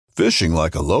Fishing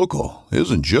like a local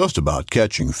isn't just about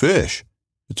catching fish.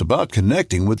 It's about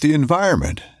connecting with the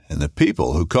environment and the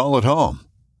people who call it home.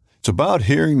 It's about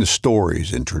hearing the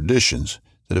stories and traditions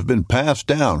that have been passed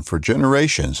down for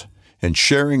generations and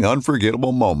sharing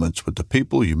unforgettable moments with the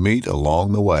people you meet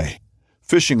along the way.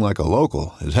 Fishing like a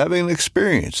local is having an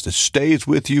experience that stays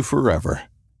with you forever.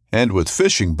 And with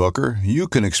Fishing Booker, you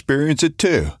can experience it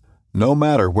too, no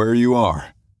matter where you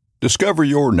are. Discover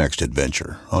your next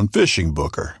adventure on Fishing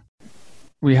Booker.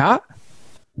 We hot?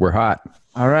 We're hot.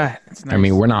 All right. That's nice. I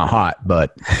mean, we're not hot,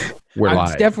 but we're live.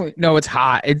 It's definitely no. It's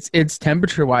hot. It's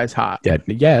temperature wise hot. Yeah.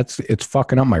 It's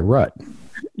fucking up my rut.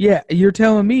 Yeah, you're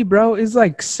telling me, bro. It's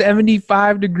like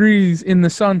 75 degrees in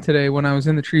the sun today when I was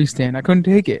in the tree stand. I couldn't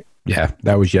take it. Yeah,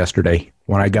 that was yesterday.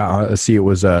 When I got, it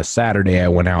was Saturday, I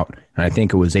went out, and I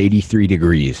think it was 83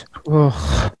 degrees.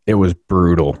 Ugh. It was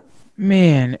brutal.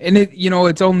 Man, and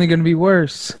it's only going to be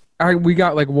worse. We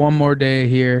got like one more day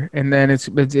here, and then it's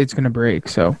going to break,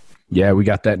 so. Yeah, we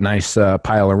got that nice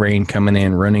pile of rain coming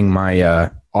in, running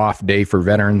my off day for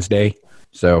Veterans Day.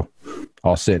 So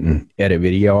I'll sit and edit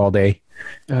video all day,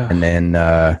 and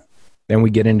then we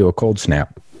get into a cold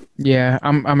snap. Yeah,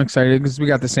 I'm excited because we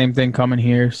got the same thing coming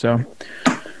here, so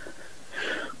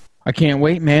I can't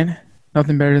wait, man.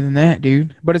 Nothing better than that,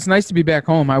 dude. But it's nice to be back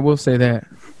home. I will say that.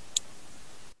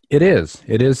 It is.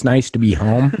 It is nice to be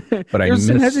home, but There's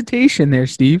some hesitation there,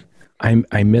 Steve.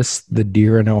 I miss the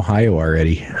deer in Ohio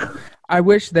already. I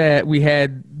wish that we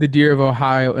had the deer of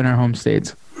Ohio in our home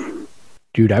states.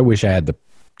 Dude, I wish I had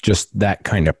just that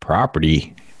kind of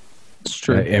property. It's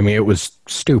true. I mean, it was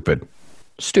stupid.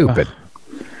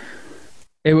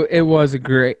 It was a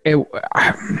great.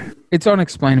 It's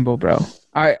unexplainable, bro.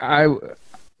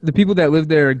 The people that live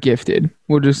there are gifted.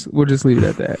 We'll just leave it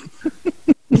at that.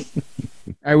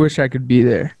 I wish I could be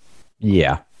there.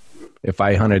 Yeah, if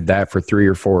I hunted that for 3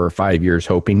 or 4 or 5 years,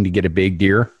 hoping to get a big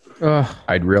deer,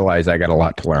 I'd realize I got a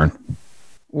lot to learn.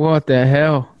 What the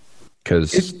hell?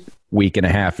 Because week and a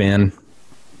half in,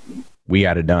 we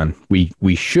got it done.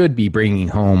 We should be bringing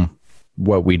home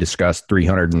what we discussed,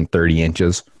 330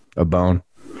 inches of bone.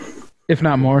 If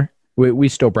not more. We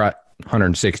still brought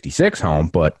 166 home,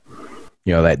 but,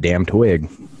 that damn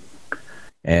twig.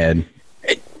 And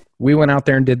we went out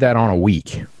there and did that on a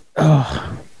week.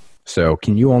 Oh. So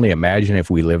can you only imagine if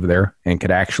we lived there and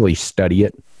could actually study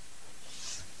it?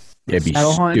 It'd be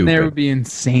saddle hunting there would be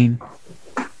insane.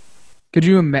 Could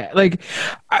you imagine?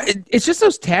 It's just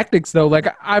those tactics, though. Like,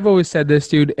 I've always said this,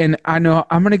 dude, and I know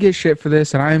I'm going to get shit for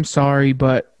this, and I am sorry,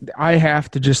 but I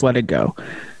have to just let it go.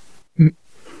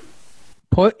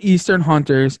 Put Eastern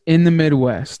hunters in the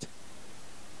Midwest.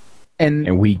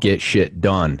 And we get shit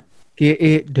done. Get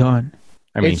it done.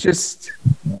 I mean, it's just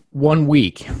 1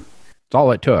 week. That's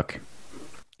all it took.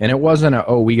 And it wasn't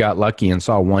we got lucky and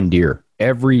saw one deer.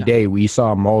 Every day we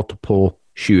saw multiple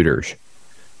shooters.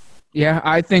 Yeah,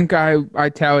 I think I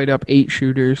tallied up 8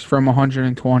 shooters from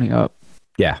 120 up.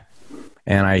 Yeah.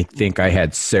 And I think I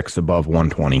had 6 above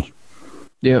 120.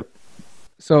 Yep.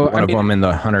 So one of them in the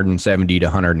 170 to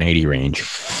 180 range.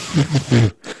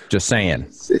 Just saying.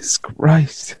 Jesus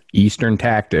Christ. Eastern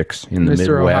tactics in the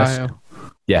Mr. Midwest. Ohio.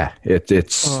 Yeah,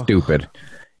 it's stupid.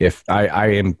 If I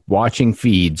am watching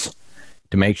feeds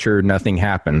to make sure nothing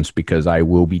happens, because I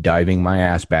will be diving my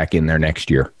ass back in there next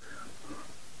year.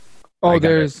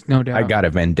 There's no doubt. I got a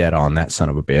vendetta on that son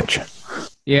of a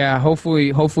bitch. Yeah,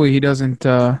 hopefully he doesn't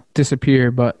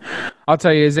disappear. But I'll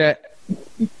tell you, is that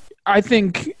I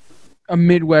think a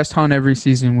Midwest hunt every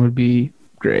season would be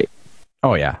great.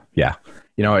 Oh yeah.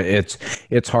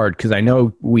 It's hard because I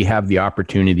know we have the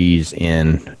opportunities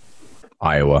in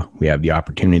Iowa, we have the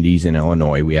opportunities in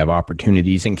Illinois, we have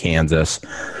opportunities in Kansas,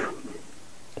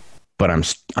 but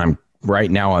I'm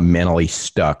right now I'm mentally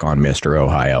stuck on Mr.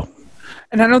 Ohio.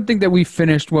 And I don't think that we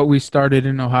finished what we started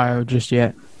in Ohio just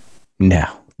yet. No,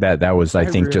 that was I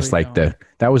think really just like don't.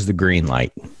 that was the green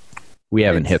light. We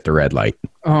haven't hit the red light.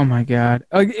 Oh my God.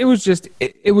 It was just,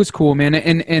 it was cool, man.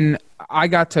 And I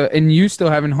got to, and you still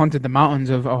haven't hunted the mountains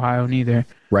of Ohio neither.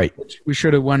 Right. We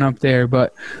should have went up there,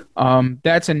 but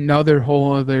that's another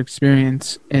whole other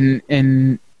experience.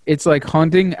 And it's like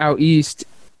hunting out east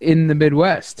in the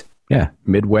Midwest. Yeah.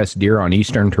 Midwest deer on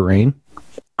Eastern terrain.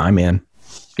 I'm in.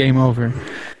 Game over.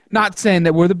 Not saying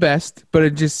that we're the best, but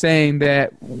it's just saying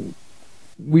that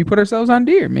we put ourselves on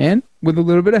deer, man, with a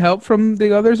little bit of help from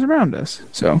the others around us.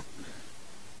 So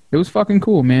it was fucking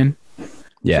cool, man.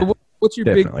 Yeah. So what's your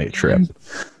definitely big a trip?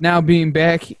 Now being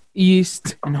back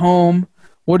east and home,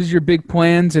 what is your big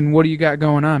plans and what do you got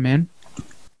going on, man?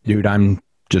 Dude, I'm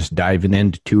just diving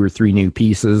into 2 or 3 new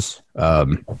pieces.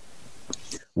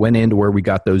 Went into where we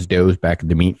got those does back at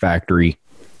the meat factory.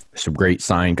 some great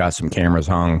sign, got some cameras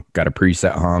hung, got a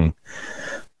preset hung.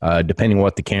 Depending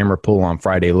what the camera pull on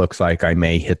Friday looks like, I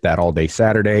may hit that all day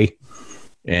Saturday.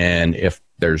 And if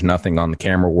there's nothing on the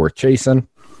camera worth chasing,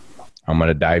 I'm going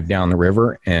to dive down the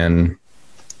river and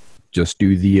just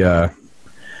do the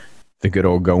good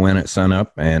old go in at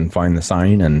sunup and find the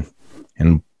sign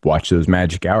and watch those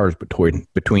magic hours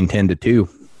between 10 to 2,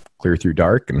 clear through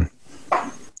dark, and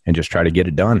just try to get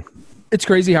it done. It's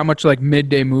crazy how much like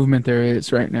midday movement there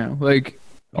is right now. Like,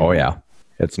 oh yeah,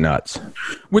 it's nuts.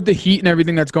 With the heat and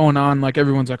everything that's going on, like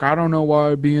everyone's like, I don't know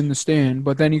why I'd be in the stand,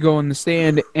 but then you go in the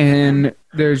stand and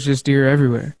there's just deer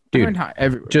everywhere. Dude, I mean, not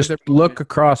everywhere. just look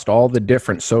across all the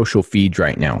different social feeds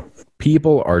right now.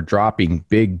 People are dropping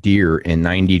big deer in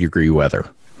 90-degree weather.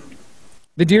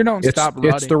 The deer don't stop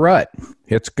rutting. It's the rut.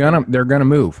 They're gonna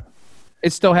move.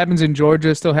 It still happens in Georgia.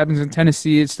 It still happens in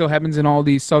Tennessee. It still happens in all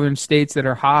these southern states that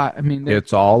are hot. I mean,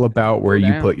 it's all about where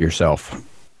you put yourself.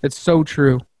 It's so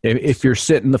true. If you're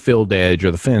sitting the field edge or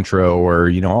the fence row or,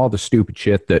 you know, all the stupid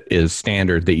shit that is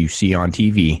standard that you see on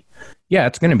TV, yeah,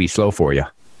 it's going to be slow for you.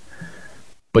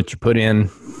 But you put in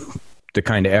the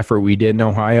kind of effort we did in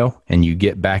Ohio and you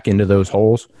get back into those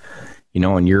holes, you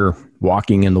know, and you're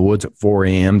walking in the woods at 4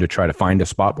 a.m. to try to find a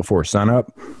spot before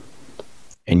sunup,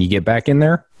 and you get back in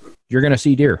there, you're going to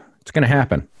see deer. It's going to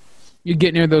happen. You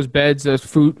get near those beds, those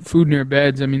food near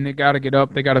beds. I mean, they got to get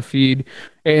up, they got to feed,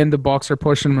 and the bucks are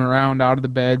pushing them around out of the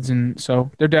beds, and so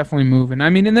they're definitely moving.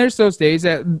 I mean, and there's those days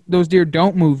that those deer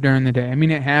don't move during the day. I mean,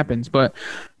 it happens, but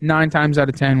 9 times out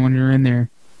of 10 when you're in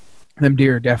there, them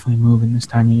deer are definitely moving this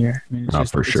time of year. I mean,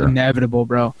 it's inevitable,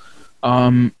 bro.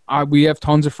 We have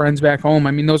tons of friends back home.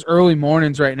 I mean, those early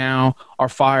mornings right now are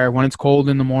fire when it's cold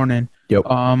in the morning. Yep.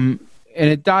 And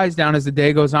it dies down as the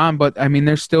day goes on, but I mean,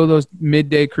 there's still those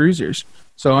midday cruisers.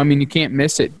 So, I mean, you can't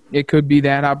miss it. It could be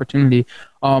that opportunity.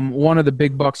 One of the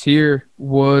big bucks here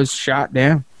was shot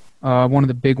down. One of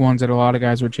the big ones that a lot of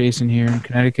guys were chasing here in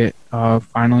Connecticut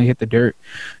finally hit the dirt.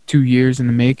 2 years in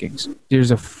the makings.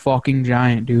 There's a fucking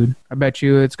giant, dude. I bet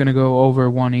you it's going to go over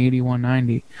 180,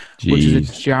 190, Jeez. which is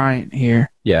a giant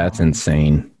here. Yeah, it's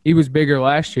insane. He was bigger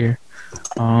last year.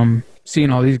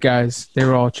 Seeing all these guys, they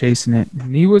were all chasing it.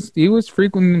 And he was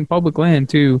frequenting public land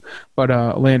too, but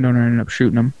a landowner ended up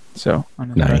shooting him. So on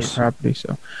his private property.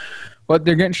 So, but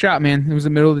they're getting shot, man. It was the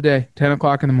middle of the day, 10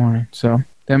 o'clock in the morning. So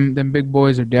them big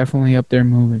boys are definitely up there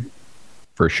moving.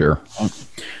 For sure.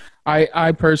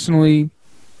 I personally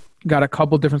got a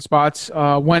couple different spots.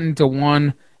 Went into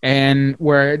one and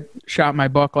where I shot my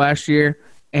buck last year,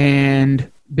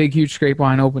 and big huge scrape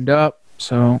line opened up.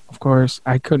 So, of course,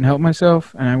 I couldn't help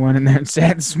myself, and I went in there and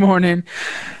sat this morning.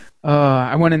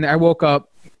 I went in there. I woke up.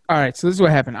 All right, so this is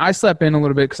what happened. I slept in a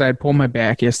little bit because I had pulled my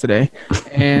back yesterday,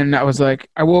 and I was like,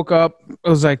 I woke up. It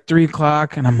was like 3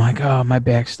 o'clock, and I'm like, oh, my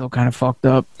back's still kind of fucked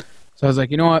up. So I was like,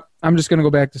 you know what? I'm just going to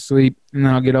go back to sleep, and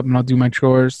then I'll get up and I'll do my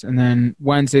chores, and then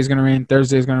Wednesday's going to rain,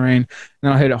 Thursday's going to rain, and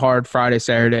then I'll hit it hard Friday,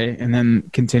 Saturday, and then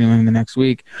continuing the next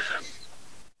week.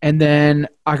 And then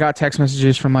I got text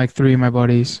messages from like 3 of my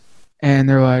buddies. And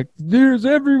they're like, deer's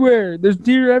everywhere. There's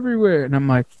deer everywhere. And I'm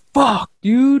like, fuck,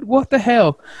 dude, what the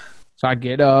hell? So I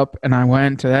get up and I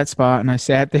went to that spot and I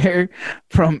sat there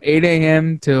from 8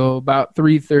 a.m. till about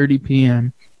 3:30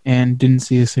 p.m. and didn't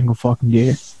see a single fucking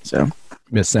deer. So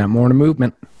missed that morning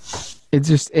movement.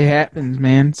 It happens,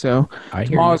 man. So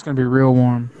tomorrow's going to be real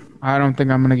warm. I don't think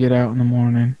I'm going to get out in the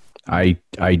morning. I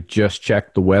just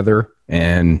checked the weather,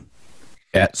 and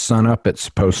at sunup, it's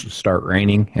supposed to start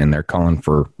raining, and they're calling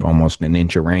for almost an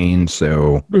inch of rain.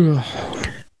 So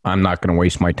I'm not going to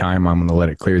waste my time. I'm going to let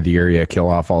it clear the area, kill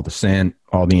off all the scent,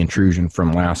 all the intrusion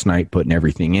from last night, putting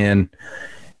everything in.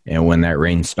 And when that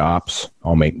rain stops,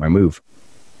 I'll make my move.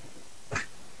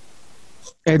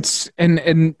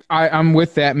 I'm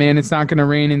with that, man. It's not going to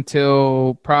rain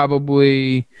until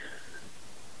probably,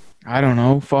 I don't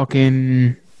know,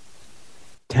 fucking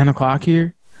 10 o'clock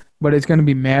here. But it's going to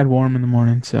be mad warm in the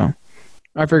morning, so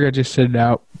I figured I'd just sit it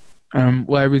out.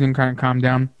 Let everything kind of calm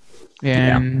down,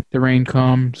 and the rain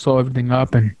come, slow everything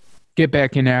up, and get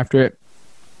back in after it.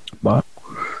 But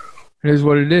it is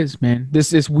what it is, man.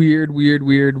 This weird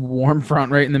warm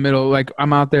front right in the middle. Like,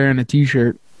 I'm out there in a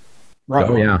T-shirt. Right.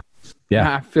 Oh, yeah.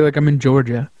 Yeah. I feel like I'm in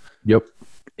Georgia. Yep.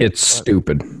 It's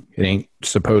stupid. It ain't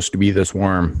supposed to be this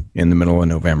warm in the middle of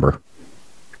November.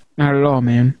 Not at all,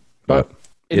 man. But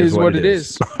it is what it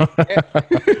is.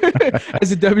 As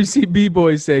the WCB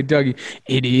boys say, Dougie,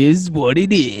 it is what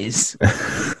it is.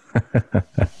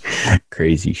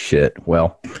 Crazy shit.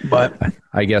 Well, but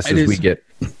I guess as we get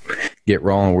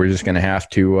rolling, we're just going to have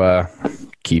to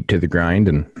keep to the grind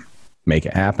and make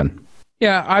it happen.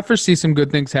 Yeah, I foresee some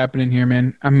good things happening here,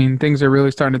 man. I mean, things are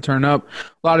really starting to turn up.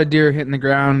 A lot of deer hitting the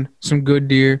ground, some good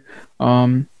deer.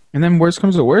 And then worst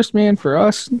comes to worst, man, for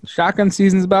us. Shotgun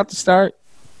season's about to start.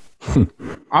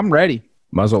 I'm ready.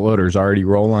 Muzzleloader's already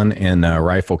rolling, and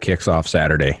rifle kicks off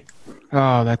Saturday.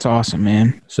 Oh, that's awesome,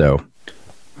 man. So,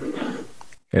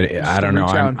 I don't know.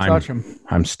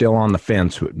 I'm still on the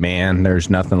fence. But man, there's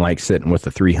nothing like sitting with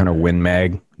a 300 Win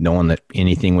Mag, knowing that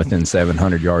anything within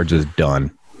 700 yards is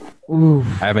done. Ooh.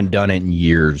 I haven't done it in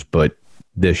years, but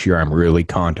this year I'm really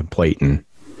contemplating.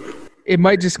 It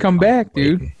might just come back,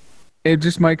 dude. It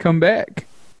just might come back.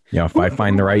 If I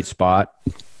find the right spot,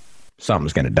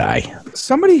 something's going to die.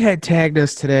 Somebody had tagged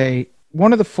us today.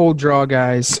 One of the full draw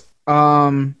guys.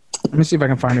 Let me see if I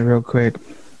can find it real quick.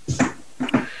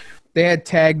 They had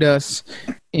tagged us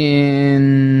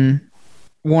in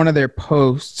one of their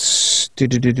posts.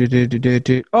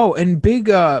 Oh, and big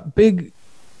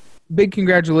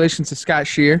congratulations to Scott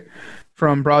Shear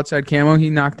from Broadside Camo. He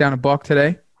knocked down a buck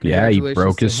today. Yeah, he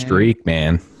broke his streak,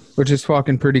 man. Which is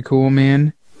fucking pretty cool,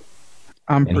 man.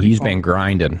 And he's been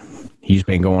grinding. He's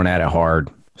been going at it hard.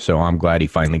 So I'm glad he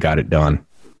finally got it done.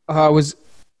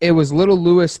 It was Little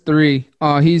Lewis 3.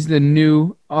 He's the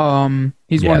new one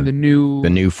of the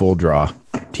new full draw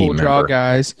team member. Draw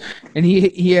guys. And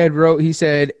he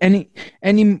said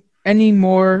any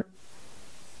more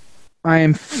I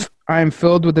am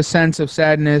filled with a sense of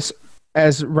sadness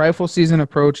as rifle season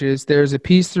approaches. There's a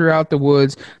peace throughout the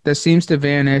woods that seems to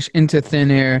vanish into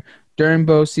thin air. During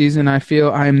bow season, I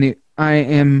feel I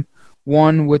am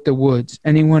one with the woods.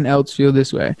 Anyone else feel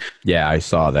this way? Yeah, I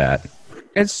saw that.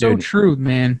 It's so true,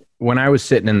 man. When I was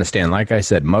sitting in the stand, like I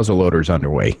said, muzzleloader's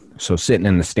underway. So sitting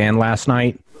in the stand last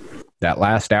night, that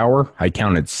last hour, I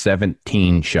counted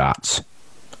 17 shots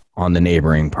on the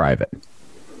neighboring private.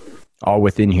 All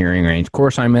within hearing range. Of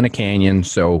course, I'm in a canyon,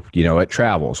 so, it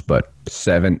travels, but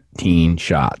 17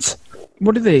 shots.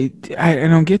 What do they... I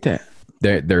don't get that.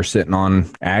 They're sitting on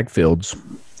ag fields,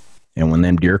 and when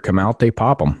them deer come out, they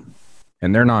pop them.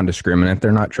 And they're non-discriminate.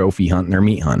 They're not trophy hunting. They're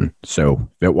meat hunting. So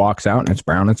if it walks out and it's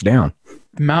brown, it's down.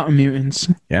 Mountain mutants.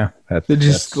 Yeah. They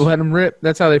just let them rip.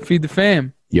 That's how they feed the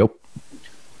fam. Yep.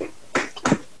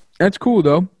 That's cool,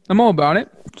 though. I'm all about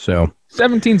it. So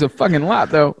 17's a fucking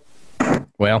lot, though.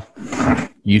 Well,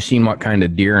 you've seen what kind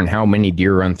of deer and how many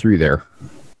deer run through there.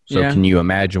 So Can you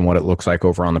imagine what it looks like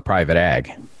over on the private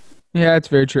ag? Yeah, that's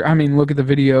very true. I mean, look at the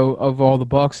video of all the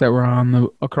bucks that were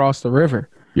across the river.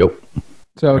 Yep.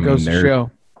 So it goes to show.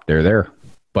 They're there.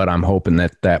 But I'm hoping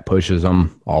that pushes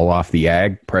them all off the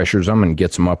ag, pressures them, and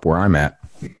gets them up where I'm at.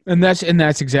 And that's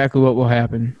exactly what will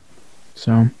happen.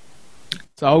 So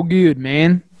it's all good,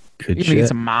 man. Good You're shit. gonna get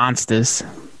some monsters.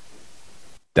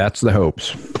 That's the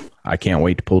hopes. I can't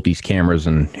wait to pull these cameras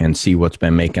and see what's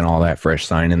been making all that fresh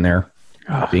sign in there.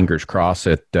 Oh. Fingers crossed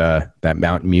that that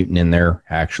mountain mutant in there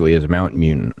actually is a mountain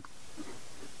mutant.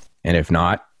 And if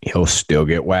not, he'll still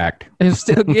get whacked. He'll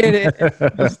still get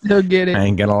it. I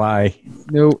ain't gonna lie.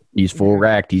 Nope. He's full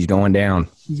racked. He's going down.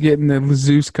 He's getting the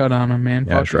Zeus cut on him, man.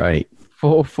 That's right.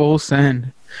 Full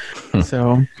send.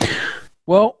 So,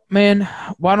 well, man,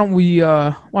 why don't we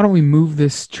move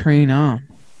this train on?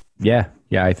 Yeah,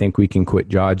 I think we can quit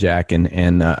jaw jacking.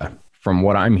 And from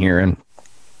what I'm hearing,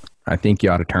 I think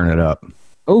you ought to turn it up.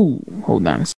 Oh, hold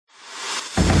on a second.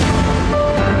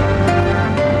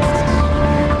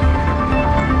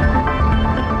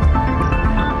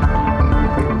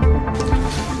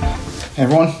 Hey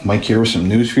everyone, Mike here with some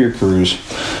news for your cruise.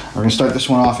 We're going to start this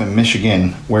one off in Michigan,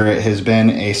 where it has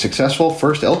been a successful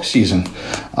first elk season.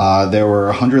 There were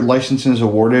 100 licenses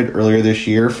awarded earlier this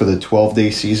year for the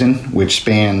 12-day season, which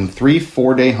spanned 3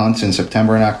 4-day hunts in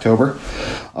September and October.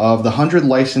 Of the 100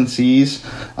 licensees,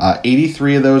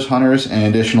 83 of those hunters and an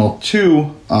additional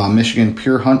 2 Michigan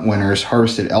Pure Hunt winners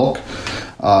harvested elk.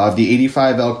 Of the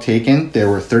 85 elk taken, there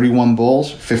were 31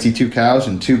 bulls, 52 cows,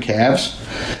 and 2 calves.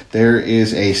 There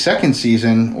is a second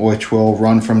season, which will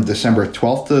run from December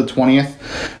 12th to the 20th,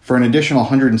 for an additional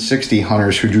 160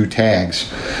 hunters who drew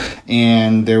tags.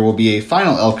 And there will be a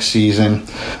final elk season,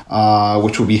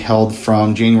 which will be held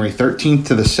from January 13th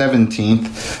to the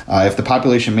 17th, if the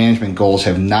population management goals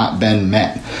have not been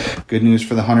met. Good news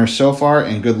for the hunters so far,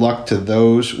 and good luck to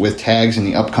those with tags in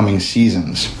the upcoming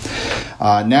seasons.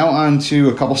 Now on to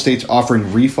a couple states offering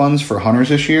refunds for hunters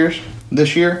this year.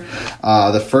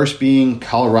 The first being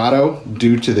Colorado,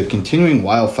 due to the continuing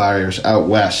wildfires out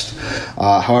west.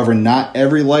 However, not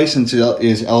every license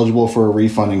is eligible for a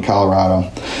refund in Colorado.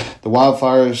 The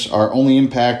wildfires are only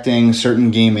impacting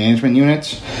certain game management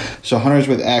units, so hunters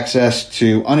with access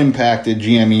to unimpacted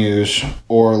GMUs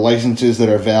or licenses that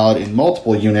are valid in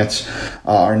multiple units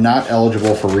are not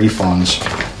eligible for refunds.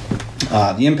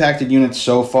 The impacted units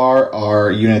so far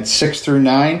are units 6 through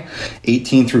 9,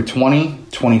 18 through 20,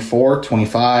 24,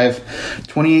 25,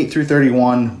 28 through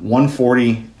 31,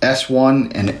 140,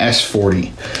 S1, and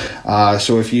S40.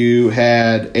 So if you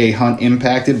had a hunt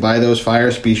impacted by those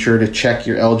fires, be sure to check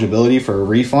your eligibility for a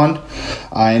refund.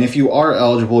 And if you are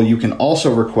eligible, you can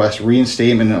also request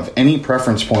reinstatement of any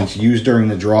preference points used during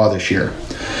the draw this year.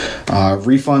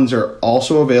 Refunds are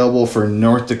also available for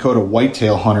North Dakota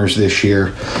whitetail hunters this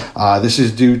year. This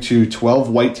is due to 12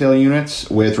 whitetail units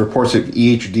with reports of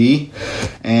EHD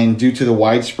and due to the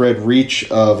widespread reach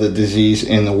of the disease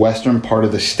in the western part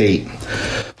of the state.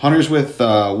 Hunters with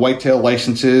whitetail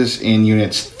licenses in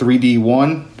units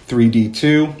 3D1,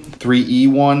 3D2,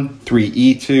 3E1,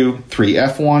 3E2,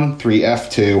 3F1,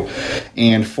 3F2,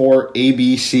 and 4 A,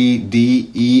 B, C, D,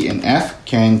 E, and F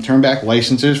can turn back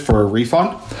licenses for a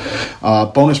refund.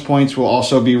 Bonus points will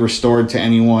also be restored to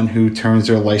anyone who turns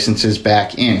their licenses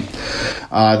back in.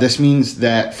 This means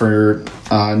that for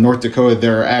North Dakota,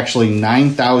 there are actually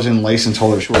 9,000 license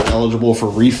holders who are eligible for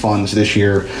refunds this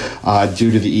year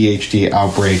due to the EHD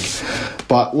outbreak.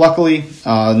 But luckily,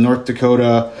 North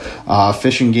Dakota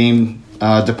Fish and Game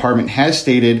Department has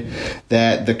stated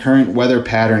that the current weather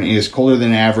pattern is colder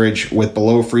than average with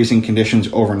below freezing conditions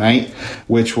overnight,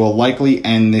 which will likely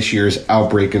end this year's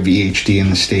outbreak of EHD in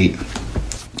the state.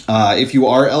 If you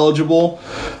are eligible,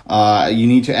 you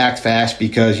need to act fast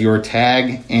because your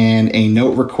tag and a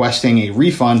note requesting a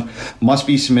refund must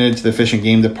be submitted to the Fish and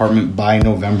Game Department by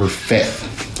November 5th.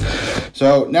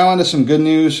 So now on to some good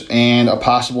news and a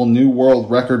possible new world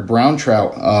record brown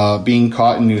trout being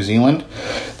caught in New Zealand.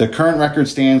 The current record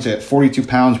stands at 42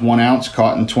 pounds, 1 ounce,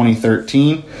 caught in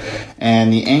 2013.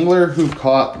 And the angler who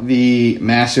caught the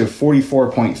massive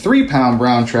 44.3 pound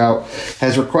brown trout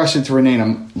has requested to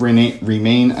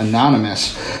remain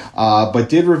anonymous, but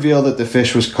did reveal that the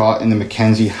fish was caught in the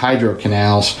Mackenzie Hydro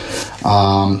Canals.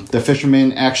 The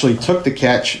fisherman actually took the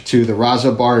catch to the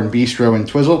Raza Bar and Bistro in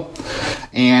Twizzle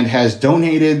and has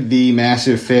donated the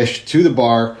massive fish to the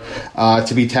bar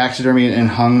to be taxidermied and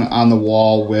hung on the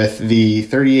wall with the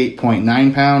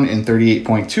 38.9 pound and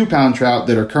 38.2 pound trout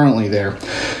that are currently there.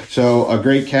 So a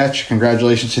great catch.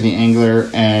 Congratulations to the angler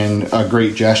and a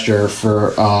great gesture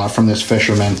from this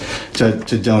fisherman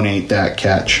to donate that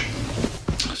catch.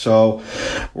 So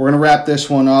we're going to wrap this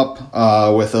one up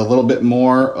with a little bit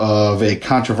more of a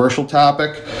controversial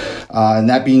topic, and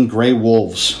that being gray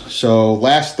wolves. So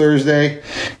last Thursday,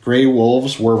 gray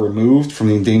wolves were removed from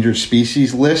the endangered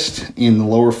species list in the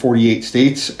lower 48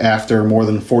 states after more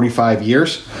than 45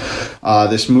 years.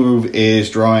 This move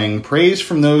is drawing praise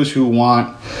from those who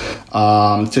want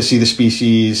to see the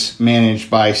species managed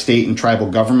by state and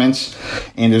tribal governments,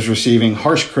 and is receiving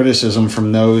harsh criticism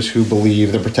from those who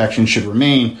believe the protection should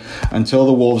remain until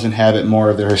the wolves inhabit more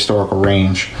of their historical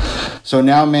range. So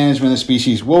now management of the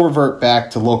species will revert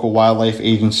back to local wildlife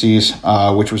agencies,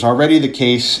 which was already the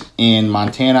case in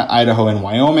Montana, Idaho, and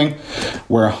Wyoming,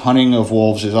 where hunting of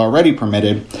wolves is already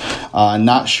permitted.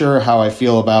 Not sure how I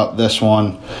feel about this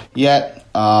one yet,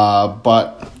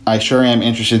 but I sure am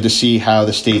interested to see how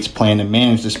the states plan to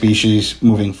manage the species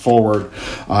moving forward,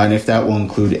 and if that will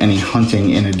include any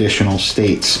hunting in additional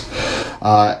states.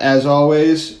 As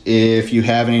always, if you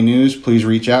have any news, please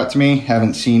reach out to me.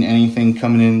 Haven't seen anything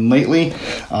coming in lately.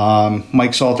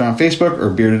 Mike Salter on Facebook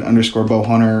or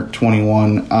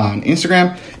bearded_bowhunter21 on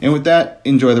Instagram. And with that,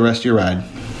 enjoy the rest of your ride.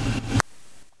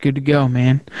 Good to go,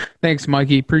 man. Thanks,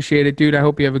 Mikey. Appreciate it, dude. I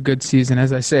hope you have a good season,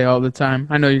 as I say all the time.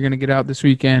 I know you're going to get out this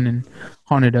weekend and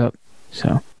hunt it up.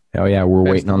 So, oh, yeah, we're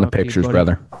waiting on the pictures,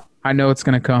 brother. I know it's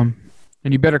going to come.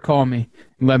 And you better call me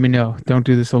and let me know. Don't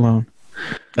do this alone.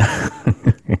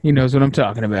 He knows what I'm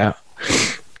talking about.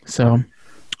 So,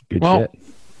 good shit.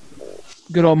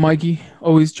 Good old Mikey,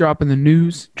 always dropping the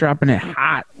news, dropping it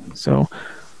hot. So,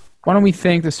 why don't we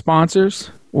thank the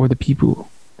sponsors or the people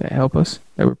that help us,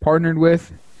 that we're partnered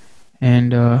with,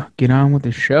 and get on with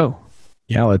the show.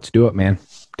 Yeah, let's do it, man.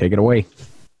 Take it away.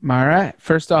 All right.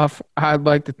 First off, I'd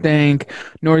like to thank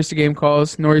Nor'easter Game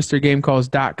Calls,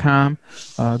 nor'eastergamecalls.com.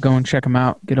 Go and check them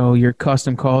out. Get all your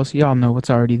custom calls. Y'all know what's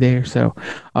already there. So,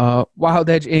 Wild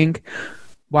Edge Inc.,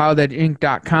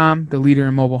 wildedgeinc.com, the leader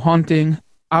in mobile hunting.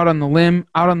 Out on the Limb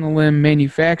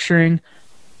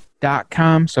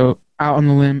manufacturing.com. So, Out on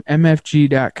the Limb,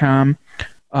 mfg.com.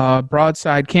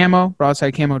 Broadside Camo,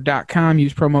 broadsidecamo.com.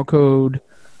 Use promo code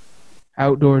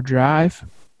Outdoor Drive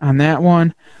on that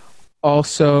one.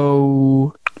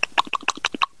 Also,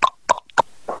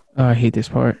 I hate this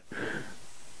part.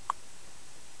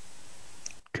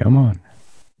 Come on,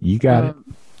 you got it.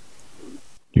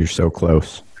 You're so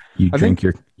close. You drink.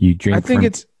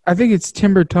 I think it's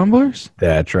Timber Tumblers.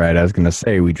 That's right. I was going to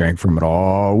say we drank from it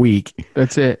all week.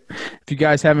 That's it. If you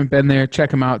guys haven't been there,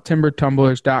 check them out.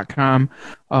 timbertumblers.com.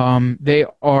 They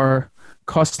are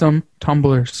custom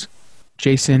tumblers.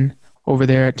 Jason over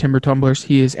there at Timber Tumblers,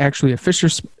 he is actually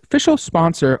official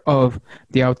sponsor of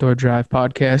the Outdoor Drive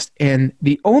podcast and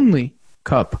the only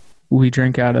cup we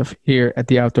drink out of here at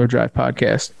the Outdoor Drive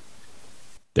podcast.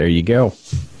 There you go.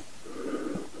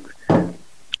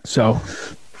 So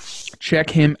check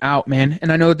him out, man.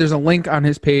 And I know that there's a link on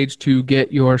his page to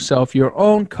get yourself your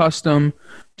own custom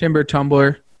timber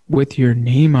tumbler with your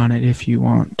name on it if you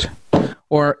want.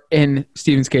 Or in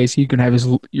Steven's case, you can have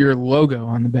your logo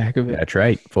on the back of it. That's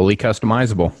right. Fully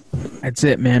customizable. That's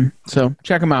it, man. So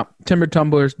check them out.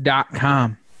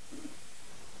 timbertumblers.com.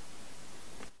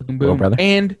 Boom, boom. Brother.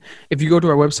 And if you go to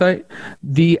our website,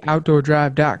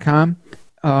 theoutdoordrive.com,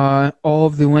 all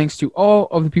of the links to all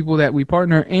of the people that we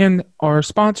partner and are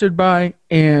sponsored by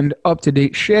and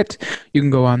up-to-date shit, you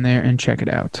can go on there and check it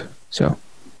out. So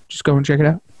just go and check it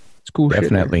out. It's cool.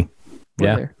 Definitely. Shit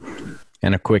Yeah. there.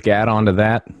 And a quick add-on to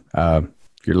that, if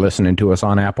you're listening to us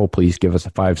on Apple, please give us a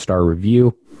 5-star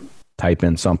review. Type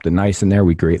in something nice in there.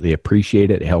 We greatly appreciate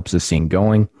it. It helps us sing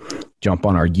going. Jump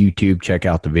on our YouTube. Check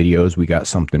out the videos. We got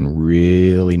something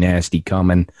really nasty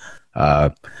coming.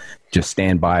 Just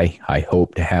stand by. I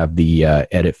hope to have the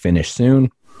edit finished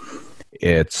soon.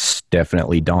 It's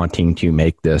definitely daunting to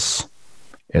make this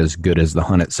as good as the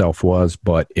hunt itself was,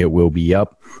 but it will be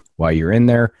up. While you're in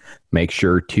there, make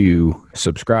sure to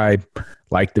subscribe,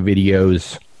 like the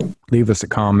videos, leave us a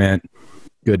comment,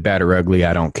 good, bad, or ugly.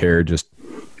 I don't care. Just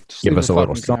give us a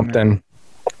little something.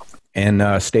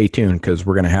 And stay tuned because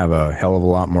we're going to have a hell of a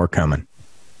lot more coming.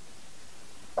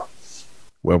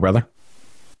 Well, brother,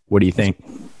 what do you think?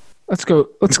 Let's go.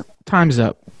 Time's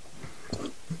up.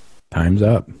 Time's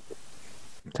up.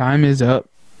 Time is up.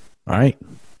 All right.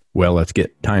 Well, let's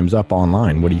get Time's Up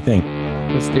online. What do you think?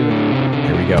 Let's do it.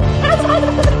 Here we go.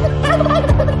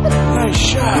 Nice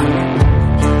shot.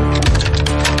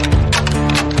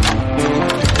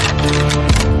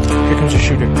 Here comes a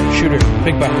shooter. Shooter.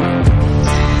 Big buck.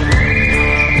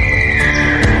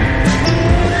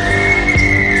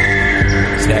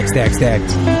 Stack, stack, stack.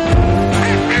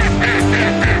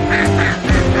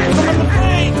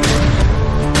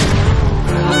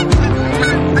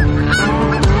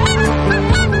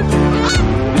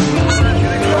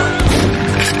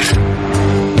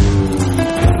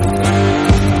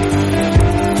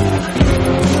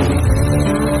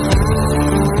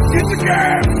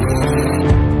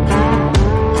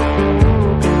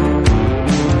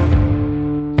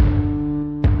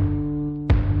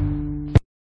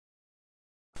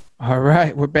 All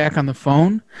right, we're back on the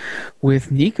phone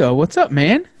with Nico. What's up,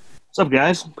 man? What's up,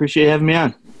 guys? Appreciate you having me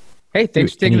on. Hey,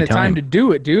 thanks for taking the time to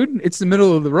do it, dude. It's the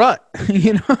middle of the rut,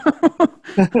 you know.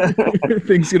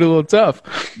 Things get a little tough.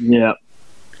 Yeah.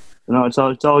 No, it's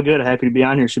all good. Happy to be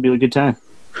on here. Should be a good time.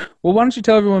 Well, why don't you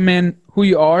tell everyone, man, who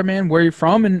you are, man, where you're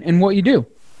from, and what you do?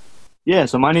 Yeah,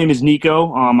 so my name is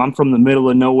Nico. I'm from the middle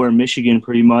of nowhere, Michigan,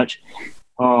 pretty much.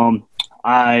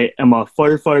 I am a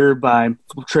firefighter by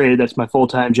trade. That's my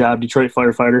full-time job, Detroit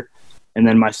firefighter. And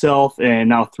then myself and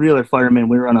now 3 other firemen,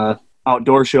 we run a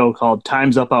outdoor show called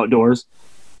Time's Up Outdoors.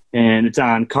 And it's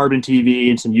on Carbon TV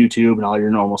and some YouTube and all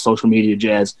your normal social media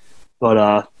jazz.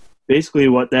 But basically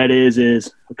what that is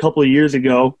a couple of years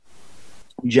ago,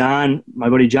 John, my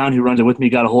buddy John, who runs it with me,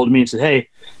 got a hold of me and said, hey,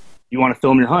 you want to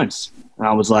film your hunts? And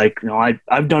I was like,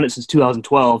 I've done it since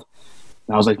 2012.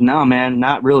 And I was like, no, man,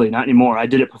 not really, not anymore. I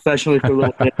did it professionally for a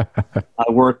little bit.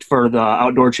 I worked for the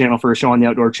Outdoor Channel for a show on the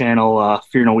Outdoor Channel,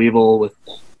 Fear No Evil with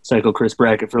Psycho Chris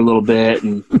Brackett for a little bit.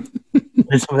 And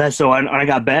some of that. So when I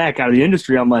got back out of the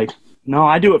industry, I'm like, no,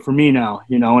 I do it for me now,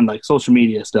 and like social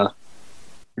media stuff.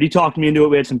 But he talked me into it.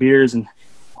 We had some beers and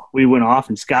we went off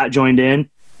and Scott joined in.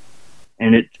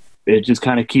 And it just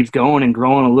kind of keeps going and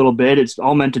growing a little bit. It's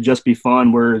all meant to just be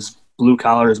fun. We're as blue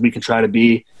collar as we can try to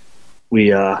be.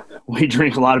 We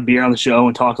drink a lot of beer on the show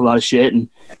and talk a lot of shit and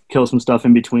kill some stuff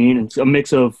in between. And it's a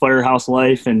mix of firehouse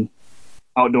life and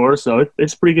outdoors. So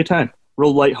it's a pretty good time.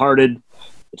 Real lighthearted.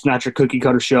 It's not your cookie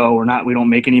cutter show. We don't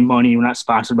make any money. We're not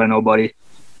sponsored by nobody.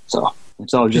 So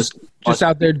it's all just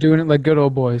out there doing it like good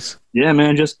old boys. Yeah,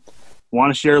 man. Just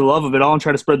want to share the love of it all and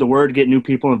try to spread the word, get new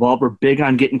people involved. We're big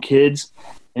on getting kids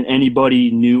and anybody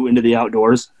new into the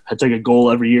outdoors. That's like a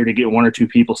goal every year to get 1 or 2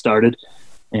 people started.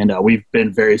 And we've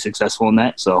been very successful in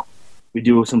that. So we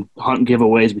do some hunt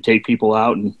giveaways. We take people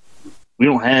out, and we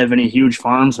don't have any huge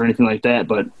farms or anything like that,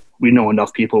 but we know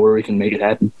enough people where we can make it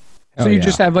happen. So you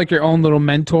just have like your own little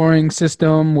mentoring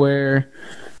system where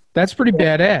that's pretty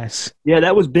badass. Yeah,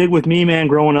 that was big with me, man,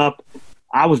 growing up.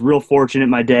 I was real fortunate.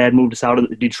 My dad moved us out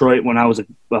of Detroit when I was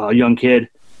a young kid,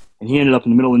 and he ended up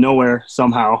in the middle of nowhere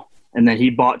somehow. And then he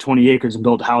bought 20 acres and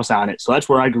built a house on it. So that's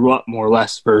where I grew up more or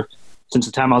less since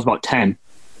the time I was about 10.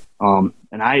 And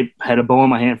I had a bow in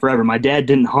my hand forever. My dad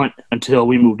didn't hunt until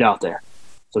we moved out there.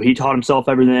 So he taught himself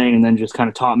everything and then just kind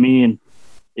of taught me. And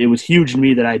it was huge to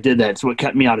me that I did that. So it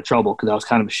kept me out of trouble because I was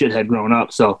kind of a shithead growing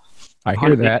up. So I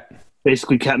hear that.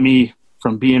 Basically kept me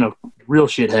from being a real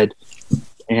shithead.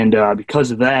 And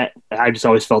because of that, I just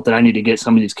always felt that I need to get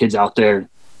some of these kids out there,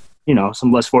 you know,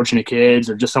 some less fortunate kids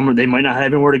or just some they might not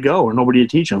have anywhere to go or nobody to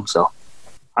teach them. So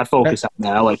I focus on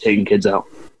that. I like taking kids out.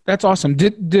 That's awesome.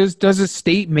 Does the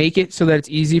state make it so that it's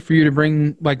easy for you to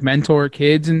bring like mentor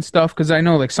kids and stuff? Because I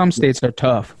know like some states are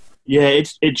tough. Yeah,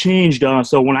 it changed.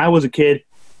 So when I was a kid,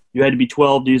 you had to be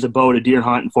 12 to use a bow to deer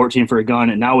hunt and 14 for a gun.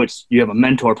 And now you have a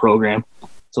mentor program.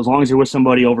 So as long as you're with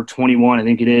somebody over 21, I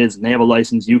think it is, and they have a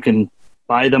license, you can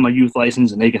buy them a youth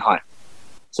license and they can hunt.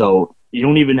 So you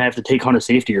don't even have to take hunter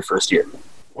safety your first year.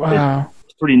 Wow.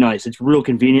 It's pretty nice. It's real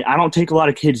convenient. I don't take a lot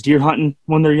of kids deer hunting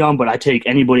when they're young, but I take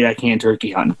anybody I can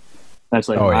turkey hunting. That's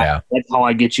like that's how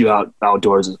I get you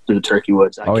outdoors through the turkey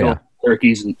woods. I kill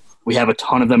turkeys, and we have a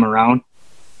ton of them around.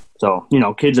 So, you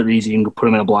know, kids are easy. You can put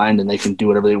them in a blind and they can do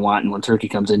whatever they want. And when turkey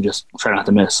comes in, just try not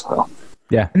to miss. So.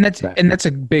 Yeah. And that's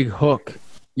a big hook.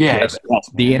 Yeah. That's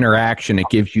the interaction, it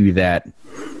gives you that,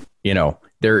 you know,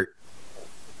 the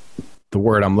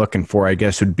word I'm looking for, I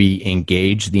guess, would be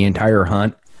engage the entire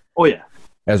hunt. Oh, yeah.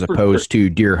 As opposed to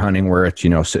deer hunting where it's,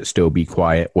 you know, sit still, be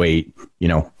quiet, wait, you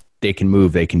know, they can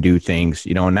move, they can do things,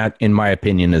 you know, and that, in my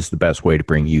opinion, is the best way to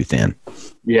bring youth in.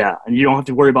 Yeah, and you don't have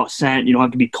to worry about scent. You don't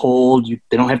have to be cold.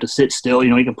 They don't have to sit still. You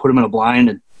know, you can put them in a blind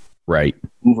and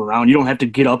move around. You don't have to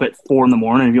get up at 4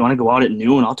 a.m. If you want to go out at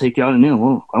noon, I'll take you out at noon.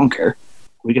 Well, I don't care.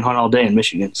 We can hunt all day in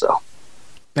Michigan, so.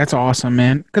 That's awesome,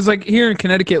 man. Because like here in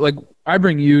Connecticut, like I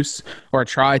bring use, or I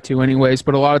try to anyways,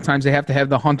 but a lot of times they have to have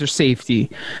the hunter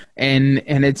safety. And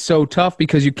it's so tough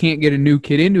because you can't get a new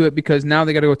kid into it because now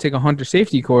they got to go take a hunter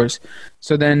safety course.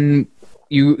 So then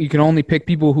you can only pick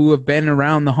people who have been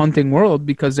around the hunting world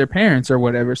because their parents or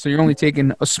whatever. So you're only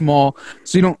taking a small,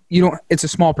 so you don't it's a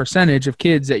small percentage of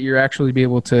kids that you're actually be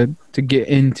able to get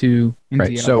into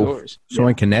the outdoors. So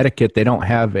in Connecticut, they don't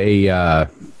have a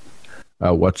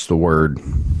what's the word?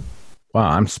 Wow,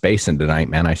 I'm spacing tonight,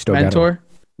 man. I still mentor.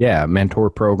 Mentor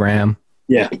program.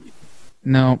 Yeah.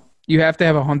 No, you have to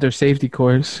have a hunter safety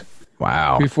course.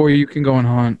 Wow. Before you can go and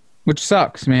hunt, which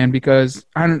sucks, man. Because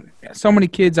so many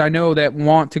kids I know that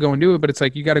want to go and do it, but it's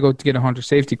like you got to go to get a hunter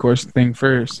safety course thing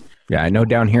first. Yeah, I know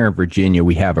down here in Virginia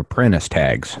we have apprentice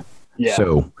tags. Yeah.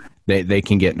 So they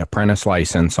can get an apprentice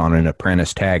license on an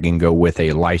apprentice tag and go with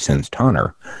a licensed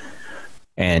hunter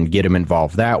and get them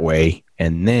involved that way.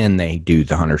 And then they do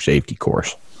the hunter safety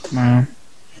course. Wow.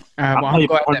 I'm not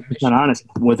 100% honest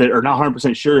with it, or not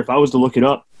 100% sure. If I was to look it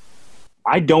up,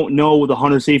 I don't know what the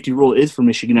hunter safety rule is for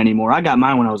Michigan anymore. I got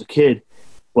mine when I was a kid,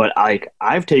 but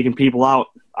I've taken people out.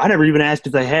 I never even asked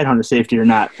if they had hunter safety or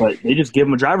not, but they just give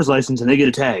them a driver's license and they get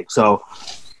a tag. So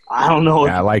I don't know.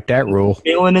 I like that rule.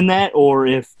 Failing in that, or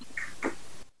if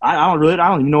I don't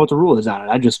even know what the rule is on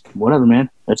it. I just whatever, man.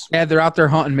 They're out there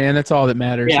hunting, man. That's all that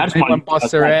matters. Yeah, I just want to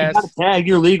bust their ass. You got a tag,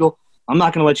 you're legal. I'm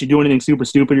not going to let you do anything super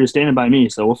stupid. You're standing by me,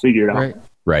 so we'll figure it out.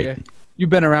 Right. Yeah. You've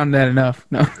been around that enough.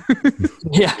 No.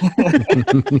 Yeah.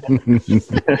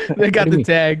 They got the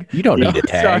tag. You don't need a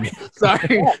tag.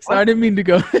 Sorry, I didn't mean to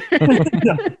go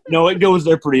there. No, it goes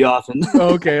there pretty often.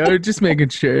 Okay, I'm just making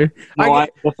sure. No, I'm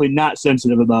definitely not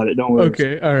sensitive about it. Don't worry.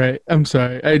 Okay, all right. I'm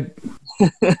sorry.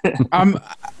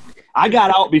 I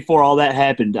got out before all that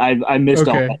happened. I missed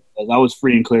all that. I was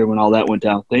free and clear when all that went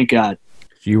down. Thank God.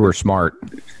 You were smart.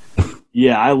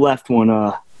 Yeah, I left when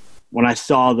I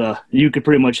saw you could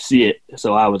pretty much see it,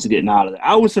 so I was getting out of there.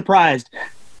 I was surprised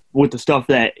with the stuff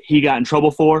that he got in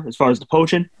trouble for as far as the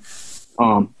poaching.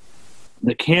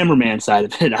 The cameraman side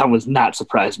of it, I was not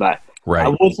surprised by. Right. I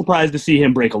was surprised to see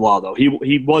him break a law, though.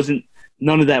 He wasn't –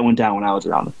 none of that went down when I was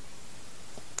around him.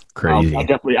 Crazy.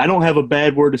 I don't have a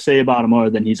bad word to say about him other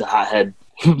than he's a hothead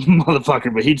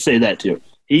motherfucker, but he'd say that too.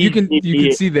 You can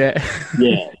see that.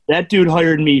 Yeah, that dude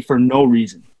hired me for no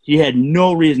reason. He had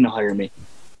no reason to hire me.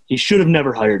 He should have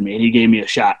never hired me, and he gave me a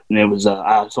shot. And it was so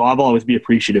I'll always be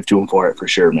appreciative to him for it, for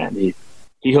sure, man.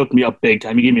 He hooked me up big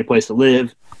time. He gave me a place to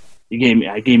live. He gave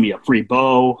me a free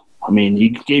bow. I mean, he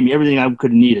gave me everything I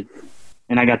could have needed,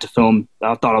 and I got to film.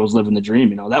 I thought I was living the dream.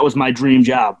 You know, that was my dream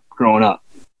job growing up.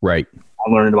 Right. I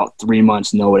learned in about 3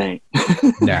 months. No, it ain't.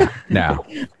 No.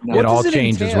 It all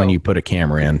changes when you put a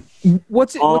camera in.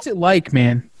 What's it like,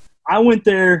 man? I went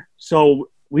there, so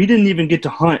we didn't even get to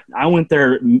hunt. I went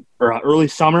there early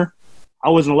summer. I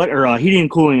was heating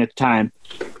and cooling at the time,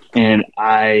 and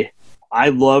I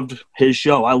loved his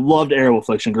show. I loved Aerial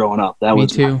Affliction growing up. That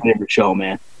was my favorite show,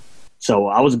 man. So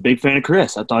I was a big fan of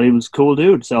Chris. I thought he was a cool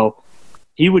dude. So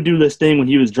he would do this thing when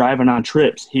he was driving on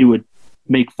trips. He would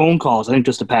make phone calls, I think,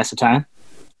 just to pass the time.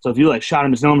 So if you shot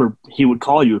him his number, he would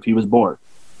call you if he was bored.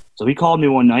 So he called me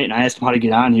one night, and I asked him how to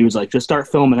get on. He was like, just start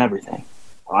filming everything.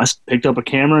 I picked up a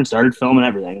camera and started filming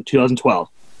everything in 2012.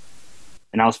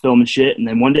 And I was filming shit. And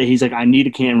then one day he's like, I need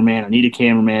a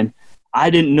cameraman. I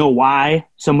didn't know why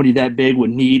somebody that big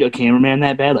would need a cameraman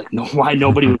that bad. Why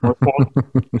nobody would work for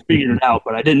him. I figured it out,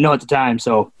 but I didn't know at the time.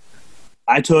 So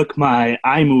I took my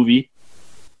iMovie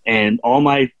and all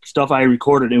my stuff I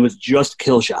recorded. It was just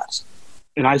kill shots.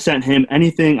 And I sent him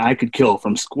anything I could kill,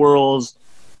 from squirrels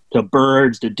to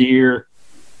birds to deer,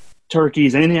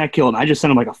 turkeys, anything I killed. And I just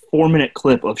sent him a 4-minute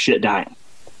clip of shit dying.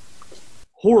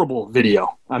 Horrible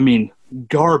video. I mean,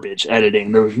 garbage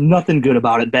editing. There was nothing good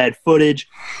about it. Bad footage.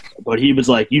 But he was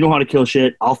like, you know how to kill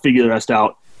shit. I'll figure the rest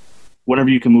out. Whenever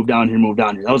you can move down here, move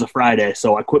down here. That was a Friday.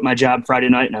 So I quit my job Friday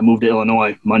night and I moved to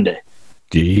Illinois Monday.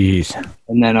 Jeez.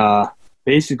 And then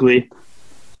basically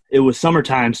it was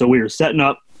summertime. So we were setting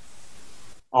up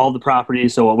all the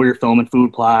properties. So we were filming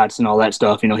food plots and all that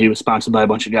stuff. He was sponsored by a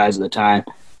bunch of guys at the time.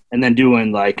 And then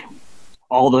doing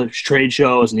all the trade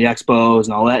shows and the expos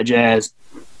and all that jazz.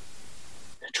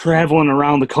 Traveling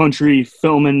around the country,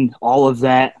 filming all of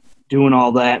that, doing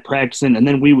all that, practicing, and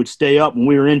then we would stay up when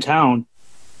we were in town.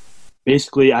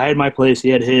 Basically, I had my place, he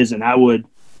had his, and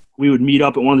we would meet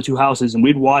up at one of the two houses, and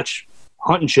we'd watch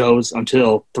hunting shows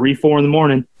until 3, 4 in the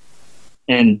morning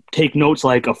and take notes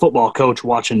like a football coach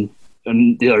watching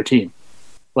the other team.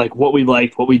 What we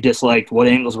liked, what we disliked, what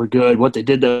angles were good, what they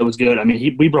did that was good. I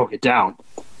mean, we broke it down.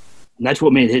 And that's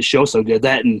what made his show so good.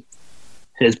 That and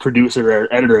his producer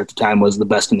or editor at the time was the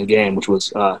best in the game, which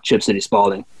was Chip City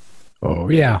Spalding. Oh,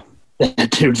 yeah.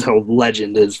 That dude's a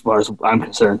legend as far as I'm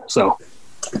concerned. So,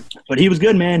 but he was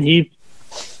good, man. The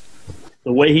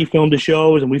way he filmed the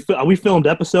shows, and we filmed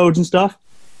episodes and stuff.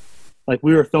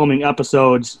 We were filming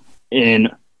episodes in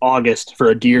August for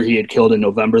a deer he had killed in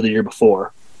November the year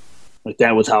before.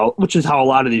 Which is how a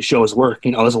lot of these shows work.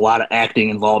 There's a lot of acting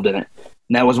involved in it.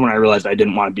 And that was when I realized I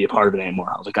didn't want to be a part of it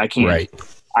anymore. I was like,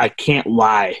 I can't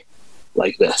lie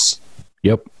like this.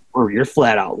 Yep. Or you're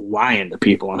flat out lying to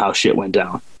people on how shit went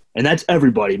down. And that's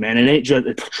everybody, man. It ain't just,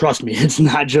 trust me, it's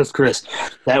not just Chris.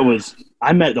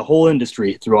 I met the whole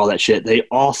industry through all that shit. They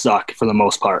all suck for the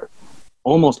most part.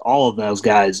 Almost all of those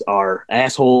guys are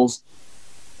assholes.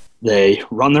 They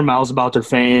run their mouths about their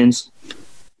fans.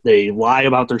 They lie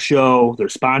about their show. Their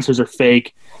sponsors are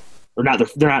fake. Or not,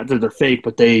 they're fake,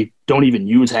 but they don't even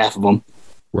use half of them.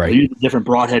 Right. They use a different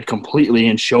broadhead completely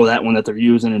and show that one that they're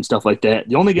using and stuff like that.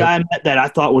 The only guy I met that I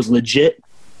thought was legit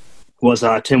was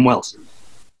Tim Wells.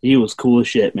 He was cool as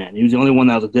shit, man. He was the only one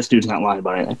that was like, this dude's not lying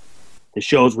about anything. His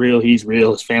show's real. He's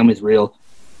real. His family's real.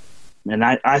 And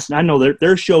I know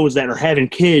there are shows that are having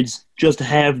kids just to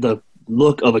have the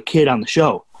look of a kid on the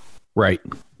show. Right.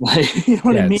 You know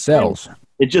what I mean? It sells.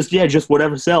 It just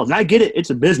whatever sells. And I get it.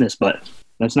 It's a business, but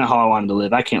that's not how I wanted to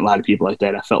live. I can't lie to people like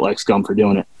that. I felt like scum for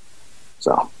doing it.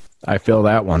 So I feel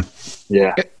that one.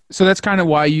 Yeah. So that's kind of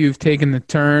why you've taken the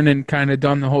turn and kind of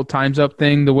done the whole Time's Up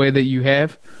thing the way that you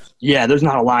have? Yeah, there's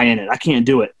not a lie in it. I can't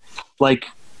do it.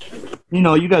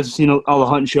 You guys have seen all the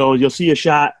hunting shows. You'll see a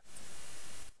shot,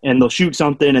 and they'll shoot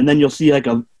something, and then you'll see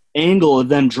a angle of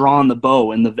them drawing the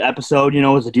bow in the episode,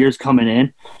 as the deer's coming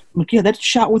in. I'm like, yeah, that's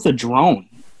shot with a drone.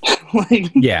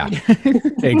 Yeah,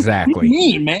 exactly. What do you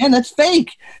mean, man? That's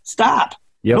fake. Stop.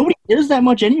 Yep. Nobody cares that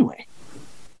much anyway.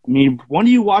 I mean, when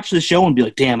do you watch the show and be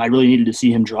like, damn, I really needed to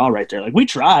see him draw right there? We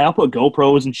try. I'll put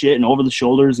GoPros and shit and over the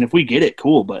shoulders, and if we get it,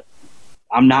 cool, but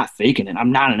I'm not faking it.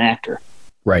 I'm not an actor.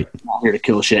 Right. I'm not here to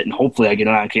kill shit, and hopefully I get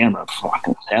it on camera. Fuck,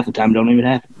 half the time it don't even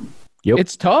happen. Yep.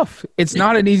 It's tough. It's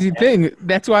not an easy thing.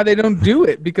 That's why they don't do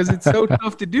it, because it's so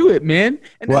tough to do it, man.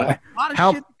 And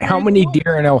how many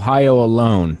deer in Ohio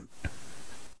alone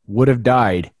would have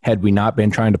died had we not been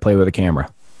trying to play with a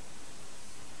camera?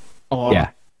 Oh,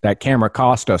 yeah. That camera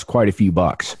cost us quite a few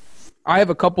bucks. I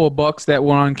have a couple of bucks that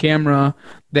were on camera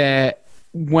that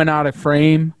went out of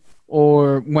frame,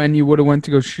 or when you would have went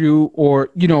to go shoot, or,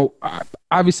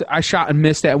 obviously I shot and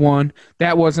missed that one.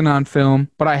 That wasn't on film,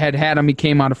 but I had him. He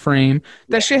came out of frame.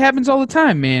 That shit happens all the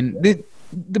time, man.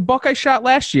 The buck I shot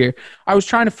last year, I was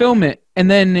trying to film it,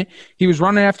 and then he was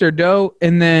running after a doe,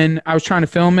 and then I was trying to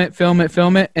film it,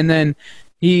 and then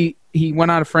he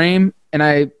went out of frame, and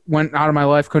I went out of my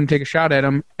life, couldn't take a shot at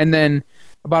him, and then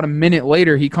about a minute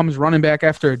later, he comes running back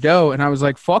after a doe, and I was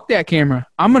like, "Fuck that camera!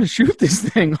 I'm gonna shoot this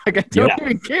thing." Like I don't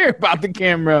even care about the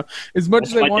camera as much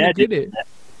as I want to get it.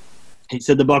 He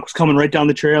said the buck was coming right down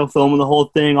the trail, filming the whole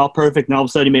thing, all perfect, and all of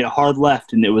a sudden he made a hard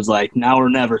left, and it was like now or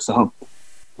never. So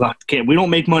we don't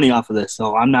make money off of this,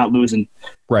 so I'm not losing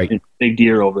big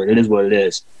deer over it. It is what it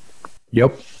is.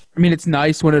 Yep. I mean, it's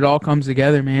nice when it all comes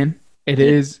together, man. It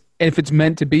is. If it's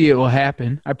meant to be, it will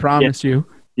happen. I promise you.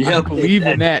 Yeah, I believe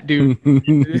in that, dude.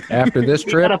 After this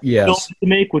trip, yes. To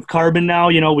make with Carbon now,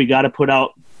 we got to put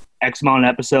out X amount of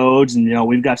episodes, and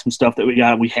we've got some stuff that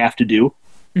we have to do.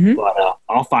 Mm-hmm. But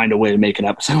I'll find a way to make an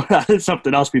episode out of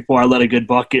something else before I let a good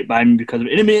buck get by me because of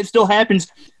it. And I mean, it still happens.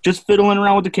 Just fiddling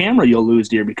around with the camera, you'll lose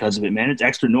deer because of it, man. It's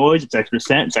extra noise, it's extra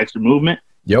scent, it's extra movement.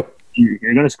 Yep. You're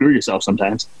going to screw yourself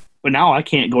sometimes. But now I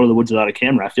can't go to the woods without a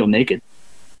camera. I feel naked.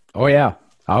 Oh, yeah.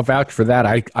 I'll vouch for that.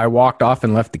 I walked off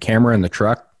and left the camera in the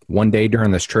truck one day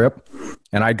during this trip,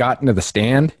 and I got into the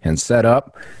stand and set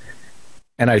up,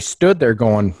 and I stood there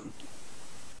going,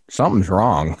 something's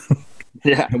wrong.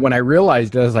 Yeah. And when I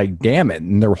realized it, I was like, damn it.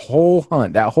 And the whole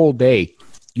hunt, that whole day,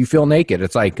 you feel naked.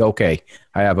 It's like, okay,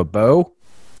 I have a bow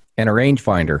and a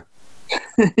rangefinder.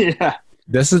 Yeah.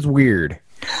 This is weird.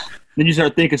 Then you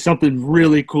start thinking something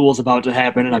really cool is about to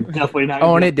happen, and I'm definitely not.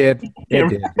 Oh, and it did. It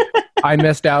did. I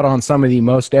missed out on some of the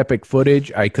most epic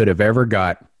footage I could have ever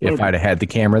got if I'd have had the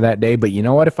camera that day. But you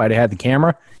know what? If I'd have had the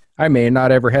camera, I may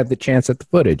not ever had the chance at the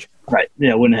footage. Right.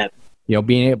 Yeah, it wouldn't happen.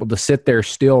 Being able to sit there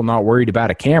still, not worried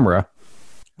about a camera,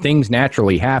 things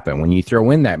naturally happen. When you throw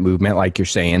in that movement, like you're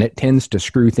saying, it tends to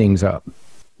screw things up.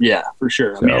 Yeah, for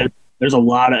sure. So, I mean, there's a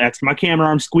lot of extra. My camera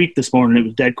arm squeaked this morning. It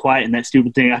was dead quiet, and that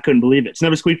stupid thing, I couldn't believe it. It's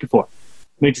never squeaked before.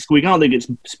 It makes it squeak. I don't think it's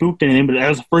spooked anything, but that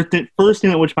was the first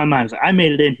thing that went to my mind. I was like, I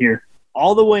made it in here,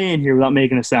 all the way in here without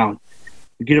making a sound.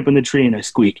 I get up in the tree, and I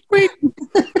squeak.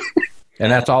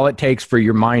 And that's all it takes for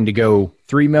your mind to go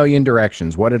 3 million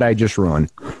directions. What did I just ruin?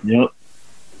 Yep.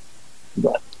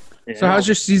 But, yeah. So how's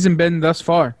your season been thus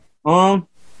far?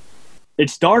 It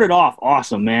started off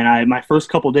awesome, man. My first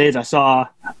couple of days I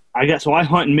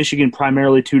hunt in Michigan,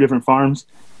 primarily 2 different farms.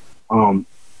 I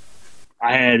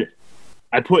went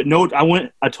a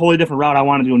totally different route. I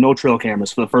wanted to do no trail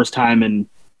cameras for the first time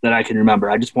that I can remember.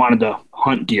 I just wanted to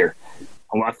hunt deer.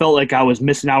 I felt like I was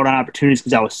missing out on opportunities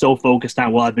because I was so focused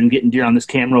on, I've been getting deer on this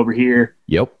camera over here.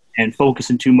 Yep. And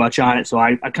focusing too much on it. So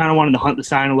I kind of wanted to hunt the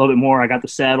sign a little bit more. I got the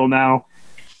saddle now.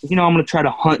 I'm going to try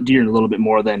to hunt deer a little bit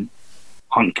more than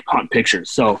hunt pictures.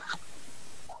 So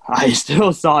I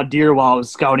still saw deer while I was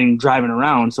scouting, driving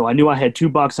around. So I knew I had 2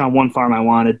 bucks on one farm I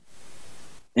wanted.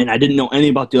 And I didn't know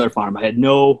anything about the other farm. I had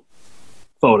no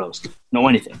photos, no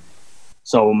anything.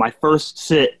 So my first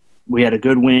sit, we had a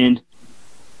good wind.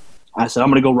 I said, I'm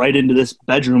going to go right into this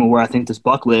bedroom where I think this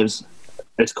buck lives.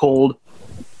 It's cold.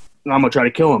 And I'm going to try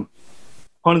to kill him.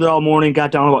 Hunted it all morning,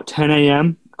 got down about 10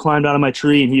 a.m., climbed out of my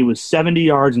tree, and he was 70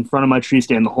 yards in front of my tree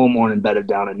stand the whole morning, bedded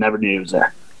down, and never knew he was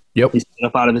there. Yep. He stood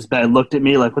up out of his bed, looked at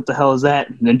me like, what the hell is that?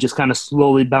 And then just kind of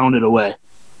slowly bounded away.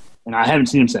 And I haven't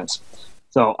seen him since.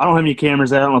 So I don't have any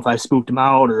cameras there. I don't know if I spooked him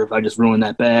out or if I just ruined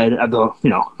that bed. Who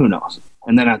knows?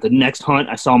 And then at the next hunt,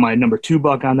 I saw my number 2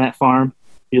 buck on that farm.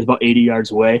 He was about 80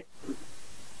 yards away.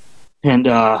 And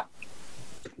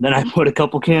then I put a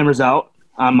couple cameras out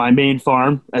on my main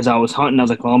farm as I was hunting. I was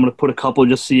like, well, I'm going to put a couple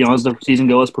just see as the season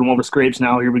goes, put them over scrapes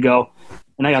now. Here we go.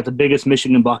 And I got the biggest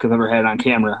Michigan buck I've ever had on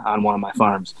camera on one of my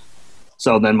farms.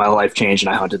 So then my life changed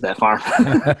and I hunted that farm.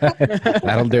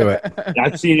 That'll do it.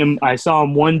 I've seen him. I saw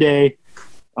him one day.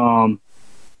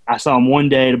 I saw him one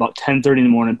day at about 10:30 in the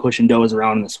morning pushing does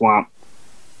around in the swamp.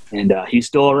 And he's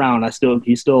still around.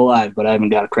 He's still alive, but I haven't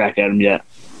got a crack at him yet.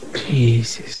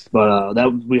 Jesus. But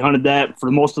we hunted that for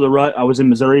most of the rut. I was in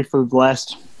Missouri for the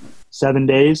last 7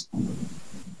 days.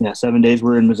 Yeah, 7 days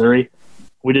we're in Missouri.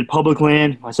 We did public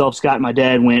land. Myself, Scott, and my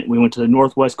dad went. We went to the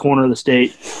northwest corner of the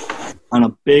state on a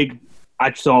big.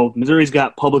 So Missouri's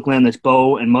got public land that's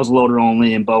bow and muzzleloader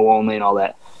only and bow only and all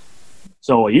that.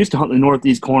 So I used to hunt the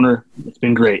northeast corner. It's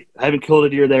been great. I haven't killed a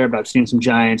deer there, but I've seen some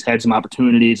giants, had some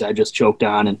opportunities I just choked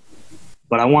on.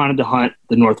 But I wanted to hunt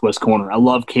the northwest corner. I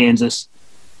love Kansas,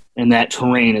 and that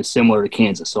terrain is similar to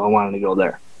Kansas, so I wanted to go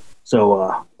there.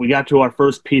 So we got to our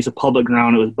first piece of public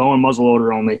ground. It was bow and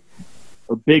muzzleloader only.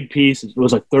 A big piece. It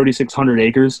was like 3,600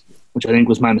 acres, which I think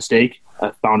was my mistake.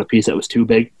 I found a piece that was too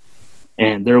big.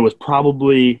 And there's 2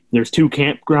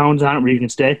 campgrounds on it where you can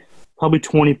stay. Probably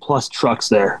 20-plus trucks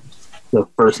there the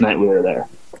first night we were there.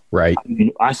 Right. I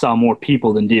mean, I saw more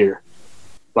people than deer.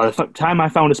 By the time I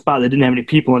found a spot that didn't have any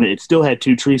people in it, it still had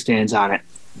 2 tree stands on it.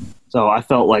 So I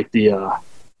felt like the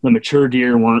mature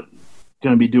deer weren't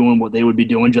going to be doing what they would be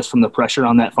doing just from the pressure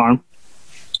on that farm.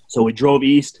 So we drove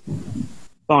east,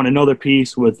 found another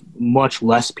piece with much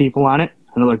less people on it,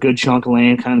 another good chunk of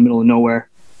land, kind of in the middle of nowhere.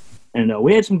 And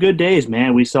we had some good days,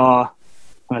 man. We saw,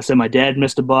 like I said, my dad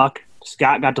missed a buck.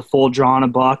 Scott got to full draw on a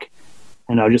buck,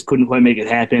 and I just couldn't quite make it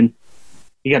happen.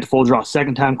 He got to full draw a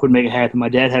second time, couldn't make it happen. My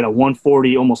dad had a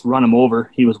 140, almost run him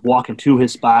over. He was walking to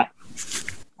his spot.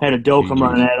 Had a doe come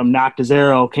running at him, knocked his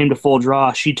arrow, came to full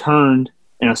draw. She turned,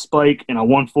 and a spike and a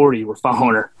 140 were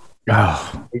following her.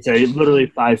 Oh. He said literally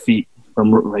 5 feet from,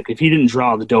 like, if he didn't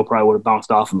draw, the doe probably would have bounced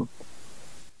off him.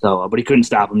 So, but he couldn't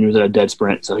stop him. He was at a dead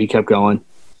sprint, so he kept going.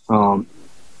 I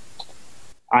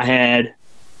had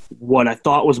what I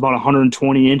thought was about a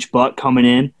 120-inch buck coming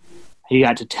in. He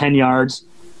got to 10 yards,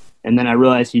 and then I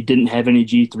realized he didn't have any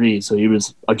G3s, so he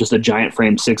was just a giant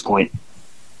frame 6-point.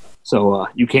 So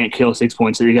you can't kill 6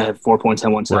 points, so you got to have 4 points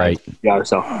on one side. Right. Yeah,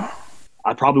 so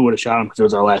I probably would have shot him because it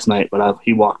was our last night, but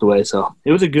he walked away. So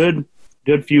it was a good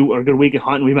week of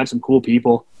hunting. We met some cool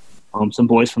people. Some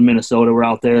boys from Minnesota were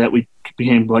out there that we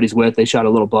became buddies with. They shot a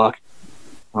little buck.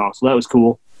 So that was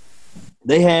cool.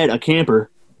 They had a camper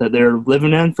that they're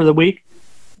living in for the week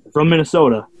from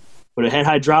Minnesota, but it had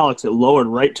hydraulics that lowered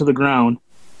right to the ground,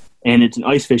 and it's an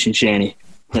ice fishing shanty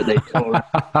that they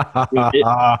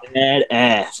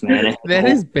badass, man. That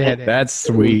is badass. That's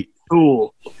sweet.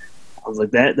 Cool. I was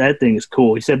like, that thing is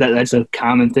cool. He said that's a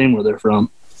common thing where they're from,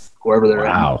 wherever they're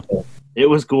Wow. at. It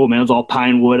was cool, man. It was all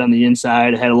pine wood on the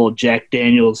inside. It had a little Jack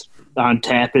Daniels on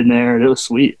tap in there. It was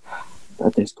sweet.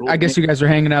 That thing's cool. I guess you guys are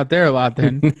hanging out there a lot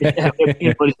then. Yeah,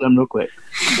 we buddies them real quick.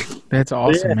 That's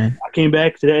awesome, Yeah. man. I came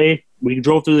back today. We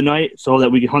drove through the night so that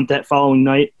we could hunt that following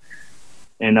night.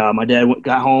 And my dad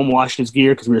got home, washed his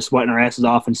gear because we were sweating our asses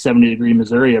off in 70-degree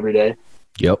Missouri every day.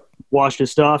 Yep. Washed his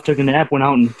stuff, took a nap, went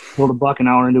out and pulled a buck an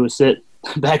hour into a sit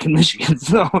back in Michigan.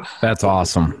 So That's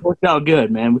awesome. it worked out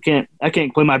good, man. I can't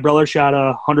complain. My brother shot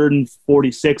a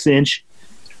 146-inch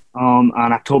on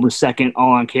October 2nd,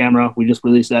 all on camera. We just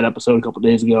released that episode a couple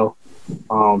days ago.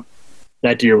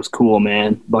 That deer was cool,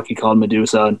 man. Bucky called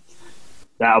Medusa.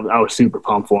 I was super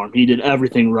pumped for him. He did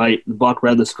everything right. The buck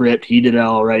read the script. He did it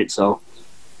all right. So,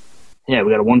 yeah,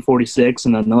 we got a 146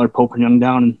 and another Pope and Young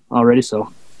down already.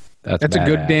 So, That's a badass.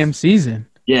 good damn season.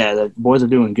 yeah, the boys are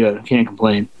doing good. I can't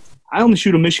complain. I only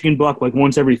shoot a Michigan buck like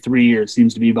once every 3 years.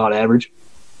 Seems to be about average.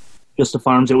 Just the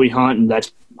farms that we hunt, and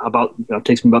that's about it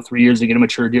takes me about 3 years to get a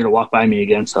mature deer to walk by me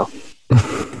again. So,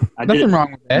 I did Nothing it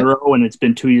wrong with in a that. row, and it's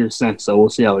been 2 years since. So we'll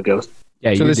see how it goes.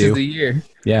 Yeah, So you this do. is the year.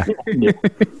 Yeah,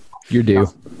 you do.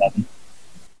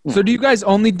 So do you guys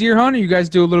only deer hunt, or you guys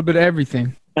do a little bit of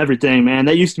everything? Everything, man.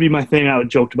 That used to be my thing. I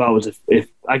joked about was if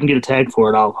I can get a tag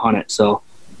for it, I'll hunt it. So,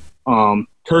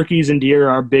 turkeys and deer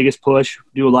are our biggest push.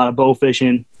 Do a lot of bow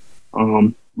fishing.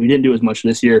 We didn't do as much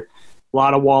this year. A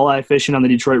lot of walleye fishing on the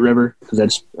Detroit River because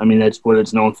that's what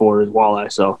it's known for is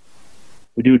walleye. So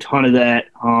we do a ton of that.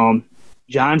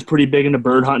 John's pretty big into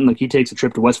bird hunting. Like he takes a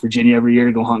trip to West Virginia every year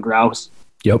to go hunt grouse,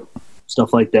 Yep.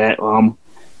 stuff like that.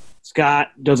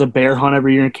 Scott does a bear hunt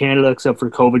every year in Canada, except for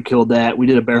COVID killed that. We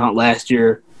did a bear hunt last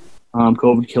year.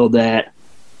 COVID killed that.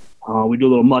 We do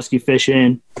a little muskie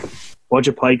fishing, bunch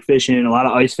of pike fishing, a lot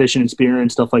of ice fishing and spearing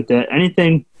and stuff like that.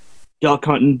 Anything duck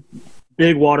hunting,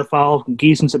 big waterfowl,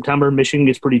 geese in September. Michigan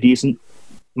gets pretty decent.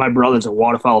 My brother's a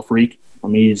waterfowl freak. I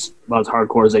mean, he's about as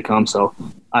hardcore as they come, so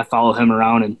I follow him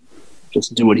around and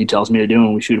just do what he tells me to do,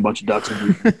 and we shoot a bunch of ducks.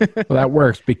 Well, that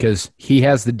works because he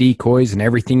has the decoys and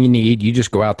everything you need. You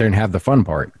just go out there and have the fun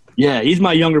part. Yeah, he's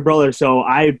my younger brother, so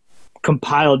I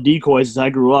compiled decoys as I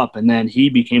grew up, and then he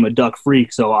became a duck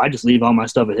freak, so I just leave all my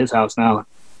stuff at his house now.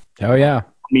 Oh, yeah.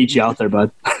 Meet you out there,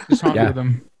 bud. Just hunt Yeah. with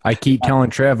them. I keep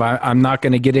telling Trev I'm not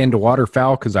going to get into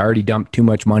waterfowl because I already dumped too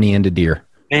much money into deer.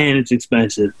 Man, it's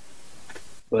expensive,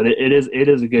 but it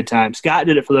is a good time. Scott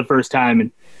did it for the first time,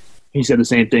 and he said the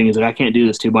same thing. He's like, I can't do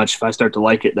this too much. If I start to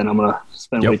like it, then I'm gonna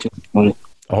spend way too much money.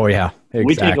 Oh, yeah.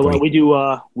 Exactly. We do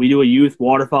a youth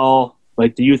waterfowl.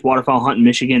 Like the youth waterfowl hunt in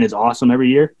Michigan is awesome every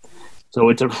year. So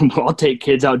I'll take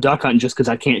kids out duck hunting just because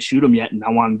I can't shoot them yet, and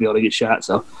I want them to be able to get shot.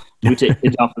 So we take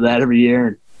kids out for that every year.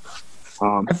 And,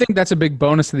 I think that's a big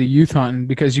bonus of the youth hunting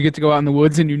because you get to go out in the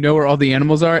woods and you know where all the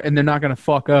animals are, and they're not going to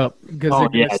fuck up because they're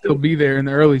going to still be there in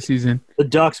the early season. The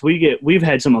ducks we've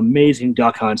had some amazing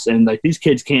duck hunts, and like these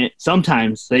kids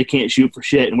sometimes they can't shoot for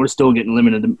shit, and we're still getting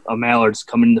limited mallards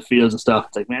coming in the fields and stuff.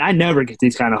 It's like, man, I never get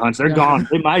these kind of hunts. They're gone.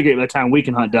 They migrate by the time we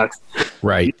can hunt ducks.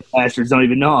 Right. These bastards don't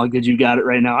even know how good you got it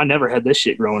right now. I never had this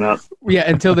shit growing up. Yeah,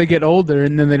 until they get older,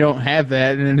 and then they don't have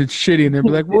that, and then it's shitty, and they'll be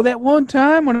like, well, that one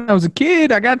time when I was a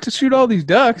kid, I got to shoot all these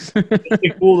ducks.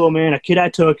 It's cool though, man. A kid I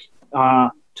took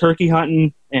turkey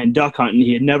hunting and duck hunting.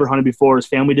 He had never hunted before. His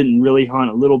family didn't really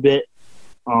hunt a little bit.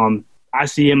 I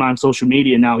see him on social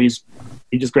media now. He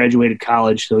just graduated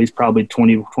college, so he's probably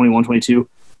 20, 21, 22.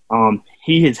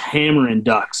 He is hammering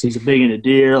ducks. He's a big into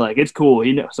deer. Like, it's cool.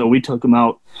 So we took him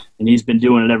out, and he's been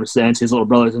doing it ever since. His little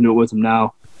brother's into it with him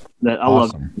now. I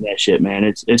love that shit, man.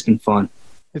 It's been fun.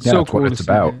 It's so cool. What it's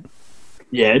about. That.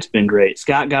 Yeah, it's been great.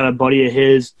 Scott got a buddy of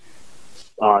his,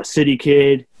 city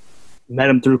kid, met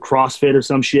him through CrossFit or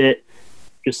some shit.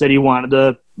 Just said he wanted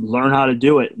to learn how to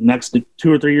do it. Next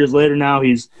 2 or 3 years later now,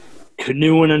 he's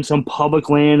canoeing in some public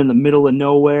land in the middle of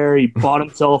nowhere. He bought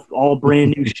himself all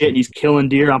brand new shit, and he's killing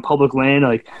deer on public land.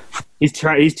 Like, he's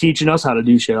teaching us how to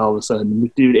do shit all of a sudden.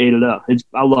 The dude ate it up.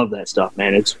 I love that stuff,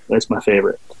 man. That's my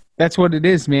favorite. That's what it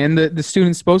is, man. The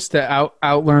student's supposed to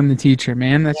outlearn the teacher,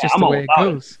 man. That's just the way it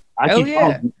goes.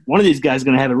 One of these guys is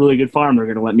going to have a really good farm. They're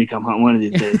going to let me come hunt one of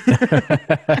these days.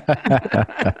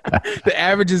 The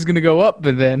average is going to go up,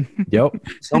 but then. Yep.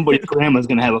 Somebody's grandma's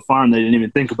going to have a farm they didn't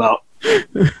even think about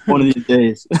one of these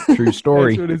days. True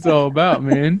story. That's what it's all about,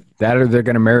 man. That or they're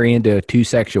going to marry into a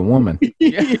 2-section woman.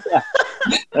 Yeah.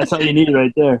 That's all you need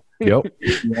right there. Yep.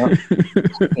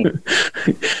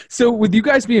 So with you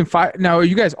guys being now, are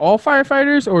you guys all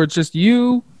firefighters or it's just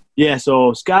you? Yeah,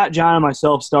 so Scott, John, and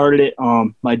myself started it.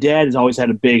 My dad has always had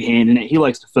a big hand in it. He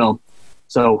likes to film,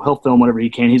 so he'll film whatever he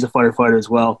can. He's a firefighter as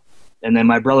well. And then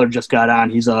my brother just got on.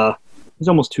 He's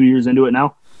almost 2 years into it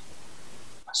now.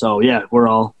 So yeah, we're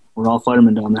all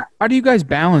firemen down there. How do you guys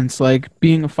balance like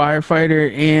being a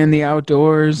firefighter and the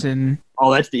outdoors and?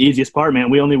 Oh, that's the easiest part, man.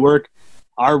 We only work.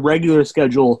 Our regular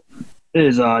schedule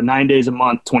is 9 days a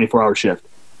month, 24-hour shift.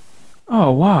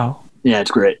 Oh wow. Yeah,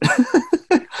 it's great.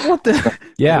 What the?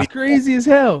 Yeah. It's crazy as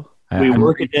hell. We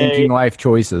work a day. Thinking life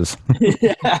choices.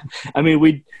 Yeah. I mean,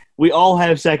 we all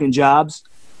have second jobs,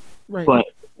 Right. but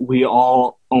we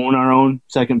all own our own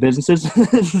second businesses.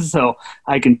 So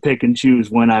I can pick and choose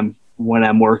when I'm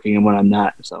working and when I'm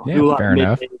not. So Yeah, do a lot fair of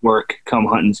enough. midday work come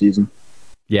hunting season.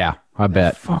 Yeah, I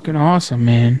bet. Fucking awesome,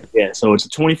 man. Yeah, so it's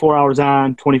 24 hours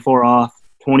on, 24 off,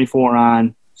 24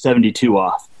 on, 72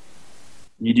 off.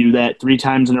 You do that 3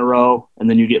 times in a row, and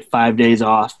then you get 5 days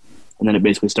off, and then it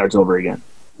basically starts over again.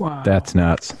 Wow. That's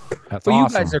nuts. That's But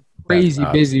awesome. you guys are crazy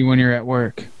nuts. busy when you're at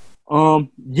work.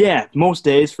 Yeah, most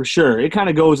days for sure. It kind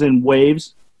of goes in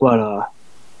waves, but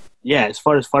yeah, as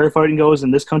far as firefighting goes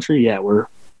in this country, yeah, we're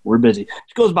busy.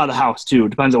 It goes by the house too. It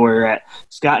depends on where you're at.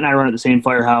 Scott and I run at the same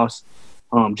firehouse.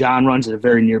 John runs at a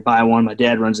very nearby one. My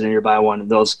dad runs at a nearby one. And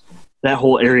that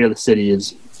whole area of the city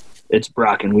it's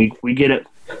Brocken. We get it.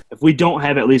 If we don't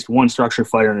have at least one structure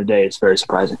fire in a day, it's very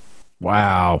surprising.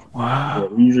 Wow. Yeah,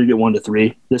 we usually get 1 to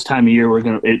 3. This time of year,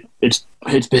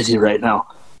 it's busy right now.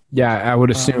 Yeah, I would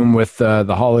assume with the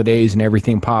holidays and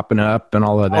everything popping up and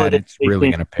all of that, it's really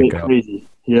going to pick up. Crazy.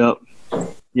 Yep.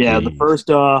 Yeah,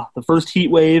 Jeez. the first heat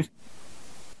wave,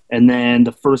 and then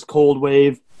the first cold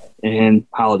wave, and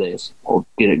holidays will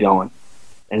get it going.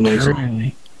 And there's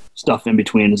Really? stuff in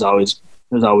between. There's always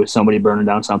somebody burning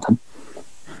down something.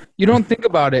 You don't think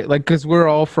about it, like, because we're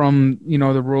all from, the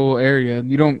rural area.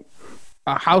 You don't,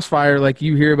 a house fire, like,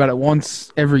 you hear about it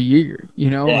once every year,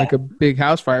 Yeah. like a big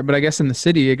house fire. But I guess in the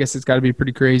city, it's got to be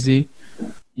pretty crazy.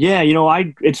 Yeah,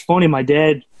 it's funny. My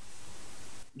dad,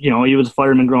 he was a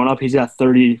fireman growing up. He's got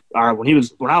 30. Or when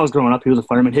I was growing up, he was a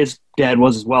fireman. His dad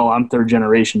was as well. I'm third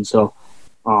generation, so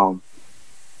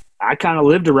I kind of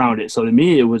lived around it. So to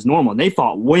me, it was normal. And they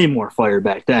fought way more fire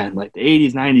back then, like the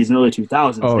 80s, 90s, and early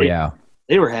 2000s. Oh, yeah.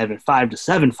 They were having 5 to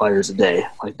 7 fires a day.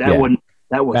 Like that Yeah.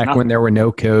 That was Back nothing. when there were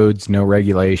no codes, no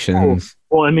regulations.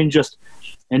 Well, I mean,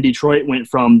 and Detroit went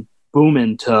from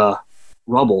booming to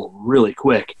rubble really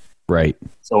quick. Right.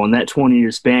 So in that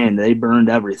 20-year span, they burned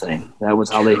everything. That was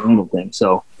how they handled things.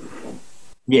 So,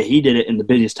 yeah, he did it in the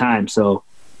busiest time. So,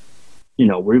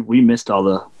 we missed all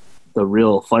the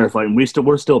real firefighting.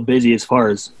 We're still busy as far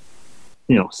as,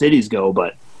 cities go,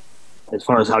 but as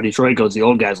far as how Detroit goes, the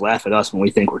old guys laugh at us when we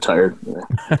think we're tired.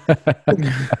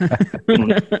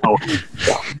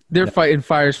 They're fighting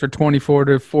fires for 24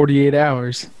 to 48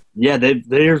 hours. Yeah,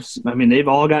 they've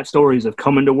all got stories of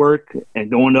coming to work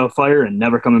and going to a fire and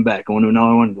never coming back, going to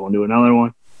another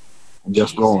one, and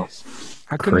just rolling.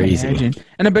 I couldn't Crazy. imagine.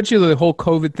 And I bet you the whole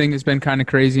COVID thing has been kind of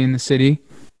crazy in the city.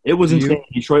 It was insane.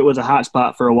 Detroit was a hot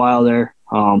spot for a while there.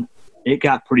 It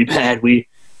got pretty bad.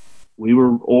 We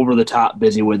were over the top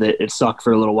busy with it. It sucked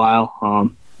for a little while.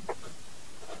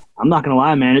 I'm not gonna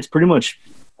lie, man. It's pretty much.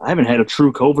 I haven't had a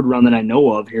true COVID run that I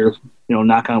know of here.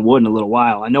 Knock on wood, in a little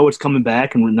while. I know it's coming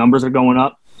back and the numbers are going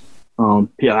up.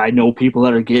 Yeah, I know people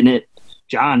that are getting it.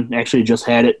 John actually just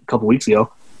had it a couple weeks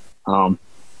ago.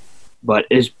 But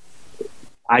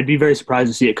I'd be very surprised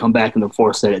to see it come back in the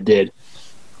force that it did.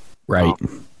 Right.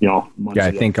 Months Yeah, I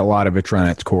ago. think a lot of it's run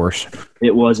its course.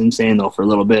 It was insane though for a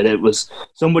little bit. It was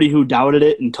somebody who doubted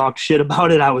it and talked shit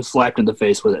about it. I was slapped in the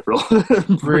face with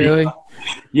it. Really?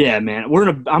 Yeah, man.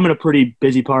 I'm in a pretty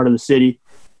busy part of the city.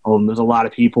 There's a lot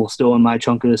of people still in my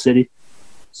chunk of the city.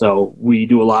 So we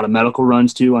do a lot of medical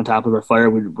runs too. On top of our fire,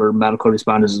 we're medical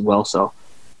responders as well. So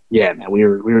yeah, man, we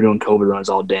were doing COVID runs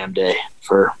all damn day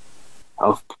for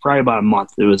probably about a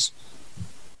month. It was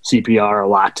CPR a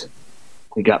lot.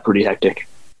 It got pretty hectic.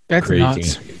 That's Crazy.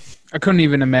 nuts. I couldn't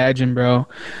even imagine, bro.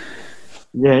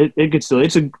 Yeah, it gets still.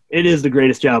 It is the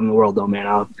greatest job in the world, though, man.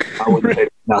 I wouldn't pay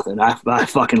for nothing. I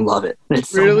fucking love it.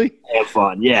 It's Really? so damn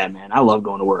fun. Yeah, man. I love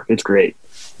going to work. It's great.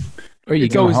 Or you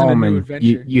It's go always in a home new and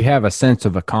adventure. you have a sense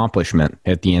of accomplishment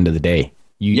at the end of the day.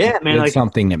 You Yeah, man, did like-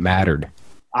 something that mattered.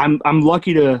 I'm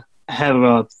lucky to have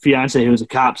a fiance who's a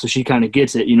cop, so she kind of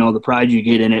gets it. The pride you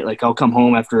get in it. Like I'll come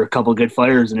home after a couple good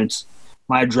fires, and it's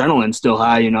my adrenaline's still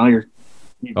high.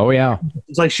 Oh yeah,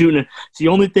 It's like shooting. It's the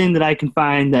only thing that I can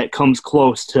find that comes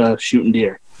close to shooting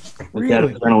deer. Like that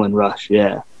Really? adrenaline rush.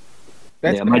 Yeah.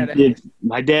 That's Yeah, badass.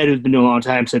 my dad, who's been doing it a long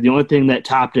time, said the only thing that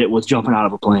topped it was jumping out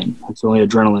of a plane. That's the only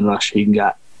adrenaline rush he can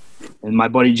got. And my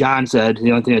buddy John said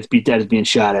the only thing that's beat that is being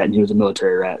shot at, and he was a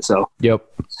military rat. So yep.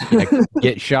 Like,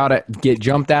 get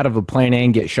jumped out of a plane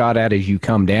and get shot at as you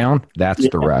come down. That's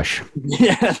the rush.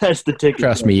 yeah, that's the ticket.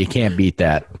 Trust me, you can't beat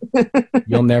that.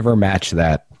 You'll never match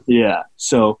that. Yeah,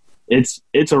 so it's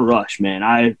a rush, man.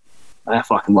 I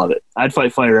fucking love it. I'd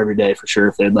fight fire every day for sure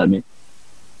if they'd let me.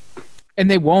 And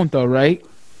they won't though, right?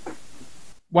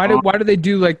 Why do they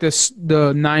do like this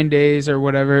the 9 days or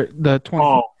whatever, the 20?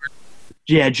 Oh,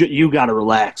 yeah, you got to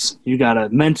relax. You got to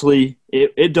mentally.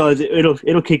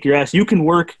 It'll kick your ass. You can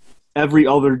work every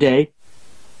other day.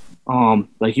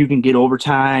 Like you can get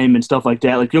overtime and stuff like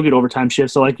that. Like you'll get overtime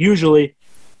shifts. So like usually,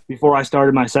 before I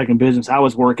started my second business, I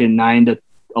was working 9 to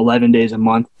 11 days a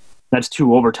month. That's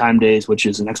 2 overtime days, which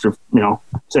is an extra,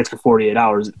 it's extra 48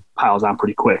 hours. It piles on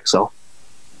pretty quick. So,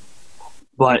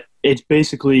 but it's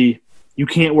basically you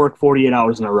can't work 48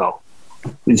 hours in a row.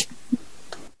 It's,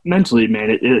 mentally, man,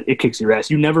 it kicks your ass.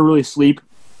 You never really sleep.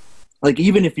 Like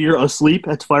even if you're asleep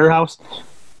at the firehouse,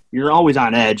 you're always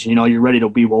on edge. You're ready to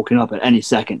be woken up at any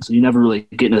second. So you never really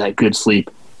get into that good sleep.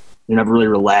 You're never really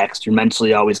relaxed. You're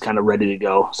mentally always kind of ready to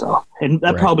go. So, and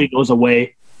that Right. probably goes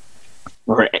away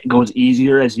or it goes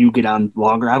easier as you get on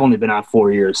longer. I've only been on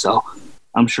 4 years, so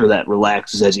I'm sure that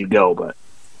relaxes as you go, but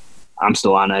I'm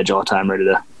still on edge all the time, ready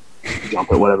to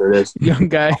jump at whatever it is. Young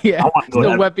guy, yeah. I want to go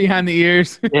Still to wet behind the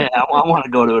ears. yeah, I want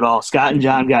to go to it all. Scott and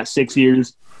John got 6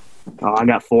 years. I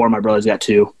got 4. My brother's got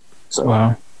 2. So,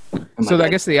 Wow. and my So I dad-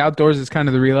 guess the outdoors is kind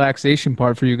of the relaxation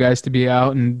part for you guys to be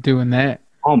out and doing that.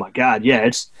 oh my God, yeah.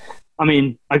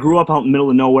 I grew up out in the middle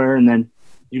of nowhere, and then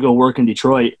you go work in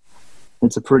Detroit.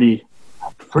 It's a pretty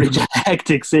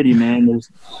hectic city, man. There's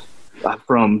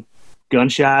from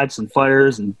gunshots and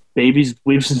fires and babies.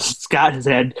 Scott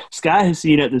has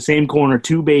seen at the same corner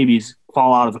 2 babies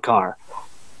fall out of a car.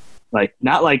 Like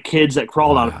not like kids that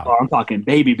crawled out of a Wow. car. I'm talking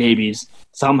babies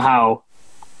somehow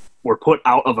were put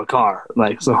out of a car.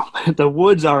 Like so, the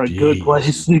woods are a good Jeez.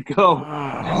 place to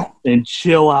go and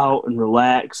chill out and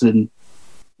relax. And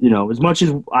as much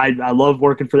as I love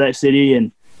working for that city,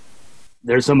 and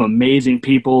there's some amazing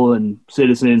people and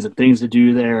citizens and things to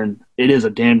do there, and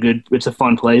it's a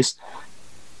fun place.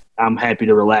 I'm happy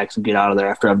to relax and get out of there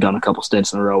after I've done a couple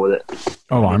stints in a row with it.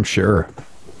 Oh, I'm sure.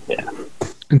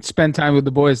 And spend time with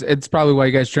the boys. It's probably why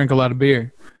you guys drink a lot of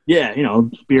beer. Yeah,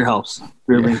 beer helps.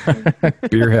 Beer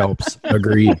Beer helps.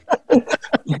 Agreed.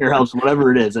 helps.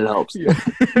 Whatever it is, it helps.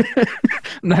 I'm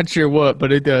not sure what,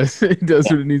 but it does. It does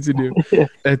what it needs to do.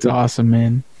 That's awesome,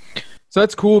 man. So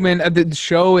that's cool, man. The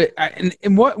show,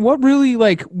 and what really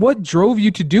what drove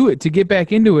you to do it, to get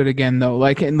back into it again, though,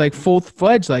 and full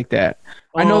fledged like that?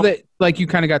 I know that you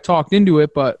kind of got talked into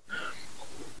it, but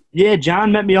Yeah,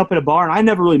 John met me up at a bar, and I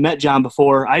never really met John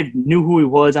before. I knew who he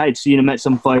was. I had seen him at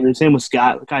some fires. Same with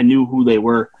Scott. Like I knew who they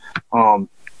were.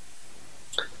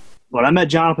 But I met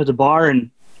John up at the bar,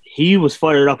 and he was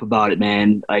fired up about it,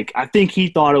 man. Like I think he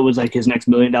thought it was like his next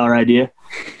 $1 million idea.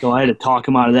 So I had to talk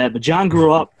him out of that. But John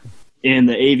grew up in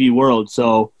the AV world,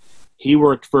 so he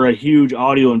worked for a huge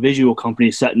audio and visual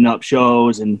company, setting up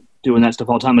shows and doing that stuff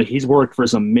all the time. Like he's worked for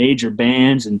some major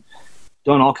bands and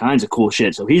done all kinds of cool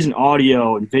shit. So he's an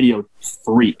audio and video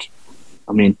freak.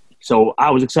 So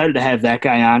I was excited to have that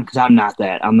guy on because I'm not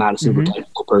that. I'm not a super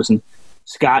technical person.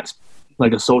 Scott's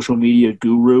like a social media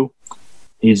guru.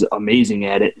 He's amazing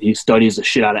at it. He studies the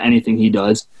shit out of anything he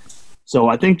does. So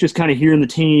I think just kind of hearing the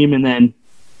team and then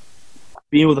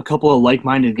being with a couple of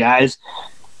like-minded guys,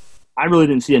 I really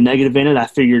didn't see a negative in it. I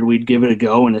figured we'd give it a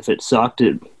go, and if it sucked,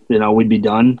 we'd be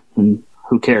done, and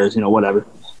who cares, whatever.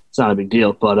 It's not a big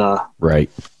deal, but right.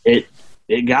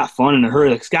 It got fun in a hurry.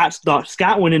 Like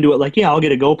Scott went into it like, yeah, I'll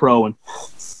get a GoPro and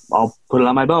I'll put it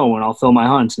on my bow and I'll film my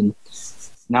hunts. And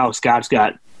now Scott's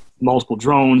got multiple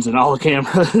drones and all the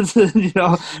cameras.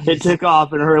 It took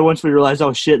off in a hurry. Once we realized,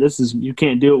 oh shit, you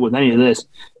can't do it with any of this.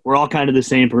 We're all kind of the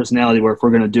same personality where if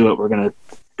we're going to do it, we're going to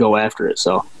go after it.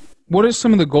 So, what are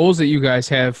some of the goals that you guys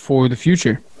have for the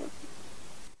future?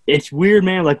 It's weird,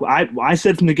 man. Like I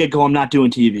said from the get-go, I'm not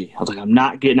doing TV. I was like, I'm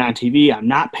not getting on TV. I'm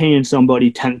not paying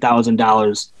somebody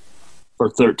 $10,000 for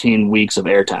 13 weeks of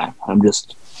airtime. I'm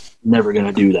just never going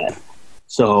to do that.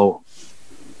 So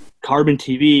Carbon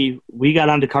TV, we got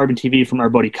onto Carbon TV from our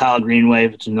buddy Kyle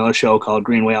Greenway. It's another show called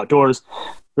Greenway Outdoors.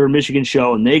 They're a Michigan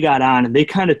show, and they got on, and they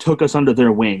kind of took us under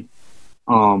their wing.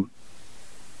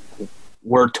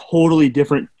 We're totally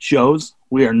different shows.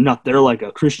 We are not. They're like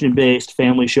a Christian-based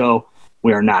family show.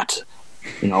 We are not,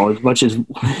 as much as,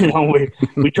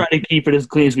 we try to keep it as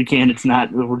clean as we can.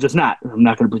 We're just not. I'm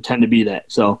not going to pretend to be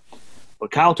that. So, but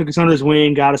Kyle took us under his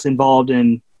wing, got us involved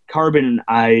in Carbon,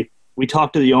 and we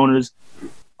talked to the owners,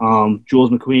 Jules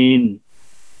McQueen,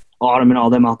 Autumn, and all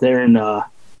them out there, and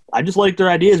I just like their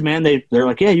ideas, man. They're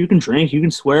like, yeah, you can drink, you can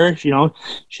swear. She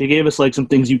gave us like some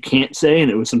things you can't say,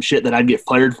 and it was some shit that I'd get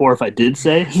fired for if I did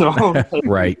say. So,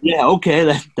 right. Yeah,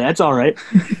 okay, that's all right.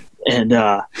 And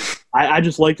I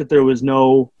just like that there's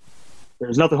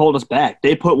nothing holding us back.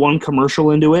 They put one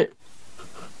commercial into it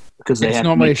because it's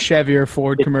normally a Chevy or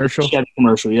Ford commercial. Chevy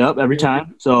commercial, yep, every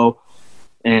time. So,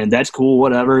 and that's cool,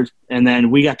 whatever. And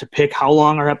then we got to pick how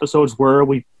long our episodes were.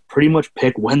 We pretty much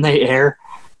pick when they air.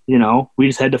 We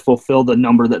just had to fulfill the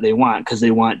number that they want because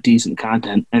they want decent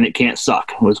content, and it can't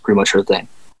suck. Was pretty much her thing.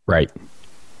 Right.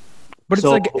 But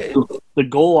so it's like the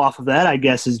goal off of that, I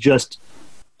guess, is just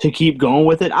to keep going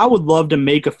with it. I would love to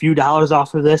make a few dollars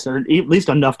off of this, or at least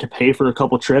enough to pay for a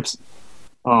couple trips.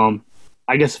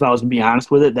 I guess if I was to be honest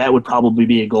with it, that would probably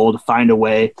be a goal, to find a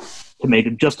way to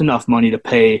make just enough money to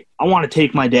pay. I want to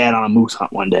take my dad on a moose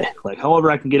hunt one day. Like,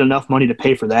 however I can get enough money to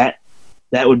pay for that,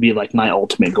 that would be like my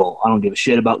ultimate goal. I don't give a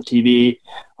shit about the TV.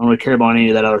 I don't really care about any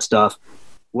of that other stuff.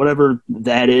 Whatever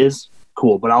that is,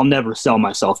 cool, but I'll never sell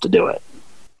myself to do it.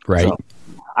 Right. So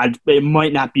it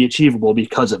might not be achievable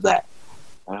because of that.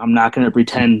 I'm not going to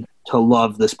pretend to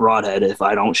love this broadhead if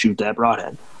I don't shoot that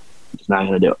broadhead. I'm just not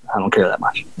going to do it. I don't care that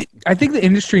much. I think the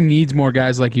industry needs more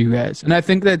guys like you guys. And I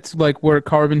think that's like where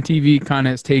Carbon TV kind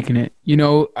of has taken it.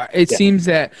 It seems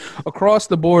that across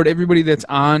the board, everybody that's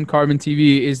on Carbon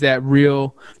TV is that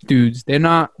real dudes. They're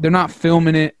not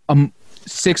filming it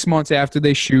 6 months after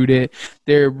they shoot it.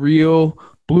 They're real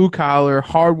blue-collar,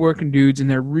 hard-working dudes, and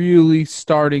they're really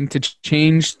starting to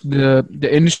change the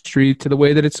industry to the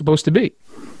way that it's supposed to be.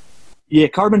 Yeah,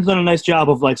 Carbon's done a nice job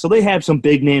of so they have some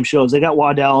big-name shows. They got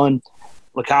Waddell and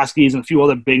Lakoski's and a few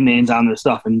other big names on their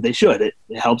stuff, and they should. It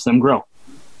helps them grow.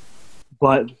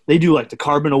 But they do the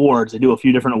Carbon Awards. They do a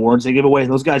few different awards they give away.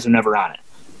 Those guys are never on it.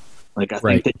 I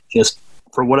think they just,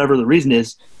 for whatever the reason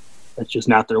is, that's just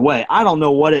not their way. I don't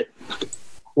know what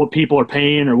people are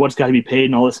paying or what's got to be paid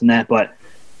and all this and that, but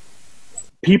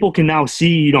people can now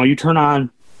see, you turn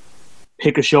on,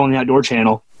 pick a show on the Outdoor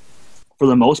Channel for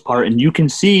the most part, and you can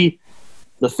see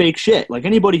the fake shit. Like,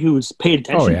 anybody who's paid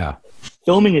attention. Oh, yeah.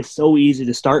 Filming is so easy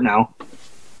to start now.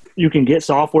 You can get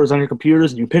softwares on your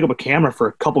computers, and you pick up a camera for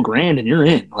a couple grand, and you're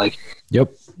in.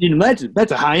 Yep.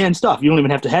 That's a high-end stuff. You don't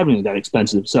even have to have anything that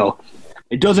expensive. So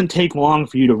it doesn't take long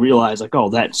for you to realize, oh,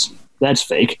 that's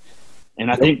fake.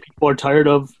 And I think people are tired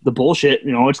of the bullshit.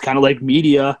 It's kind of like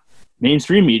media,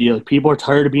 mainstream media. People are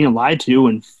tired of being lied to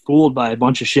and fooled by a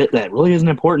bunch of shit that really isn't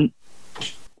important.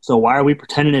 So why are we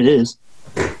pretending it is?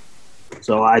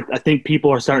 So I think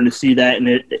people are starting to see that,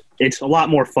 and it's a lot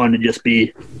more fun to just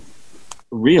be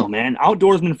real, man.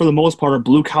 Outdoorsmen, for the most part, are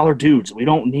blue-collar dudes. We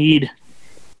don't need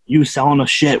you selling us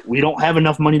shit. We don't have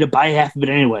enough money to buy half of it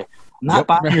anyway. I'm not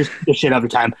buying your shit every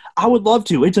time. I would love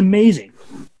to. It's amazing.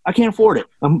 I can't afford it.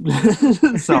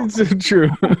 So, it's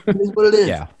true. It is what it is.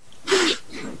 Yeah.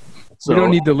 So, we don't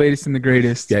need the latest and the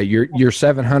greatest. Yeah, your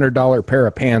 $700 pair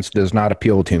of pants does not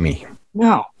appeal to me.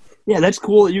 No. Yeah, that's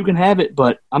cool that you can have it,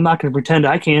 but I'm not going to pretend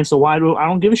I can, so I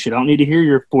don't give a shit. I don't need to hear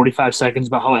your 45 seconds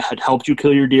about how it had helped you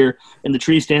kill your deer in the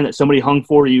tree stand that somebody hung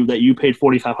for you that you paid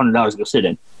 $4,500 to go sit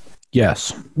in.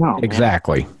 Yes, no,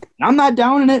 exactly. Man. I'm not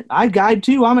down in it. I guide,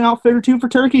 too. I'm an outfitter, too, for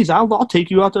turkeys. I'll take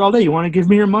you out there all day. You want to give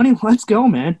me your money? Let's go,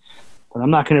 man. But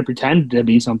I'm not going to pretend to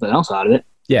be something else out of it.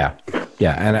 Yeah,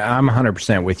 and I'm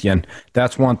 100% with you. And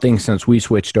that's one thing since we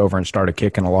switched over and started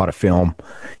kicking a lot of film,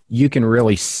 you can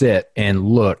really sit and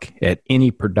look at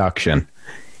any production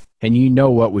and you know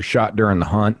what was shot during the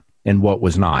hunt and what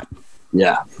was not.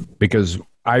 Yeah. Because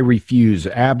I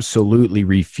absolutely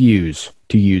refuse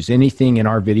to use anything in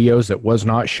our videos that was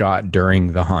not shot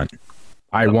during the hunt.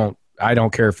 I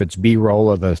don't care if it's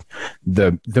B-roll of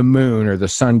the moon or the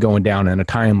sun going down in a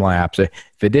time lapse. If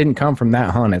it didn't come from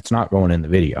that hunt, it's not going in the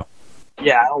video.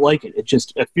 Yeah, I don't like it.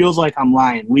 It feels like I'm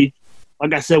lying.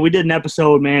 Like I said, we did an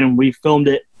episode, man, and we filmed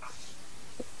it.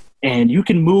 And you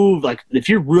can move, like, if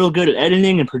you're real good at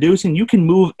editing and producing, you can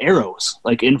move arrows,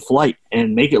 like, in flight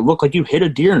and make it look like you hit a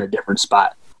deer in a different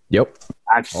spot. Yep.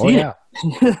 I've seen it.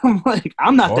 I'm like,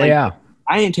 I'm not that good.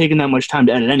 I ain't taking that much time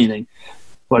to edit anything.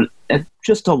 But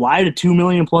just to lie to 2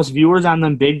 million plus viewers on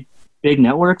them big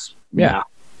networks, yeah,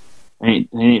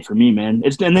 ain't for me, man.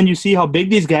 And then you see how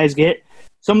big these guys get.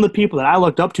 Some of the people that I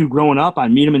looked up to growing up, I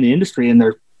meet them in the industry, and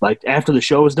they're like, after the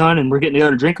show is done and we're getting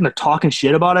together to drink, and they're talking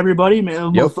shit about everybody,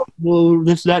 man. Yep.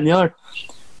 This, that, and the other.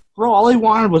 Bro, all he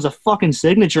wanted was a fucking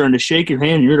signature and to shake your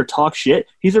hand and you're to talk shit.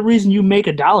 He's the reason you make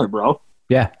 $1, bro.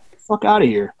 Yeah. Get the fuck out of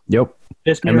here. Yep.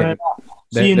 Piss me right off.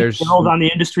 Seeing girls on the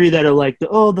industry that are like, the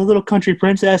little country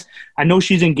princess. I know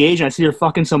she's engaged. And I see her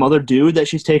fucking some other dude that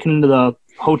she's taking into the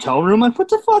hotel room. Like, what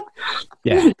the fuck?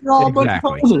 Yeah, You're all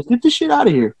exactly. Get this shit out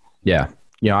of here. Yeah.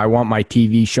 You know, I want my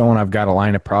TV show and I've got a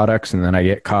line of products, and then I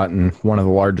get caught in one of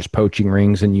the largest poaching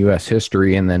rings in U.S.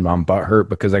 history, and then I'm butthurt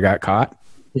because I got caught.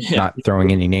 Yeah. Not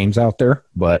throwing any names out there,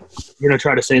 but you're gonna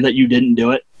try to say that you didn't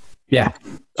do it. Yeah.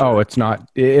 Oh, it's not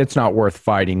worth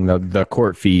fighting the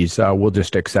court fees. We'll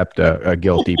just accept a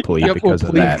guilty plea because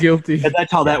of that. Guilty. Yeah,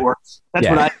 that's how that works. That's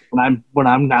what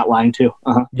I'm not lying to.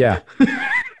 Uh-huh. Yeah.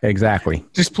 Exactly.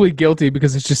 Just plead guilty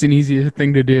because it's just an easier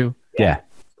thing to do. Yeah.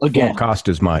 Again, won't cost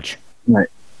as much. Right.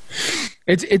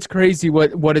 It's crazy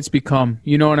what it's become.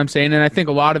 You know what I'm saying? And I think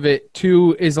a lot of it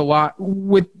too is a lot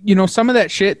with, you know, some of that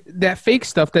shit, that fake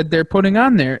stuff that they're putting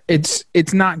on there.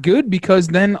 It's not good because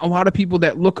then a lot of people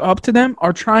that look up to them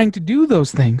are trying to do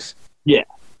those things. Yeah.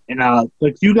 And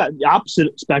like you got the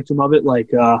opposite spectrum of it,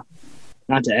 like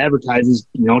not to advertise as,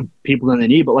 you know, people that they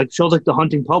need, but like shows like The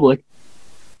Hunting Public,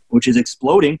 which is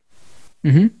exploding.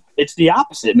 Mm-hmm. It's the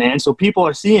opposite, man. So people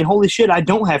are seeing, holy shit, I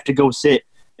don't have to go sit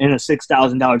in a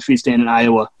 $6,000 tree stand in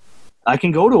Iowa. I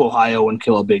can go to Ohio and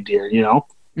kill a big deer, you know?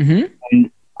 Mm-hmm.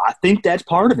 And I think that's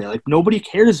part of it. Like, nobody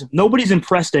cares. Nobody's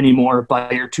impressed anymore by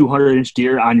your 200-inch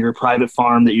deer on your private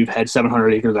farm that you've had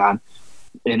 700 acres on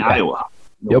in Iowa.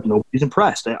 Yep. Nobody's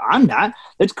impressed. I'm not.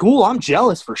 That's cool. I'm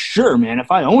jealous for sure, man.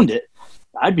 If I owned it,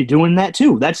 I'd be doing that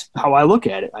too. That's how I look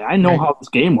at it. I know how this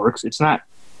game works. It's not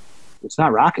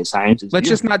rocket science. Let's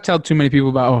just not tell too many people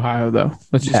about Ohio, though.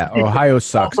 Ohio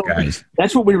sucks, guys.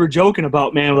 That's what we were joking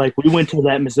about, man. Like, we went to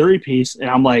that Missouri piece, and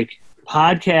I'm like,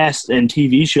 podcasts and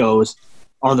TV shows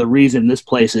are the reason this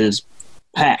place is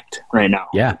packed right now.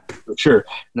 Yeah. For sure. And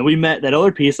then we met that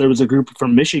other piece. There was a group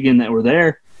from Michigan that were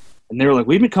there, and they were like,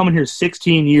 we've been coming here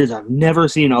 16 years. I've never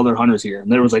seen other hunters here.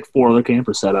 And there was like 4 other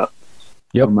campers set up.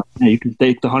 Yep. Like, yeah, you can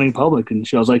thank The Hunting Public and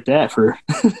shows like that for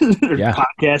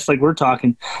podcasts like we're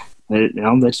talking. You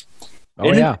know, that's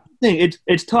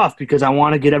it's tough because I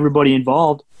want to get everybody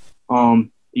involved.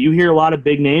 You hear a lot of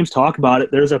big names talk about it.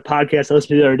 There's a podcast I listened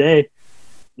to the other day.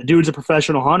 The dude's a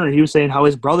professional hunter. He was saying how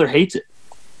his brother hates it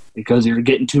because you're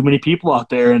getting too many people out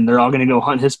there and they're all going to go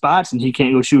hunt his spots and he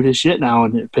can't go shoot his shit now,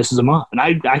 and it pisses him off. And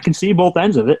I can see both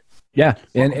ends of it. Yeah,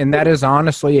 and that is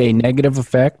honestly a negative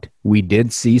effect. We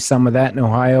did see some of that in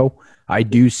Ohio. I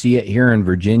do see it here in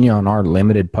Virginia on our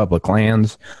limited public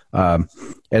lands.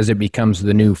 As it becomes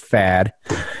the new fad,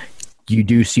 you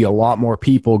do see a lot more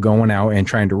people going out and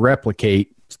trying to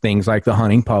replicate things like The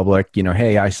Hunting Public. You know,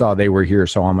 hey, I saw they were here,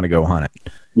 so I'm going to go hunt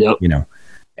it. Yep. You know,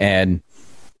 and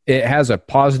it has a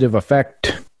positive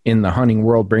effect in the hunting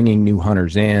world, bringing new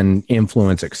hunters in,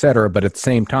 influence, etc. But at the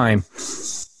same time,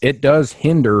 it does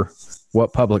hinder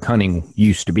what public hunting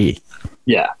used to be.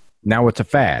 Yeah. Now it's a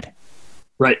fad.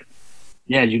 Right.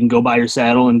 Yeah, you can go buy your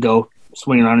saddle and go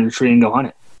swing around in a tree and go hunt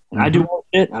it. And I do all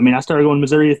that shit. I mean, I started going to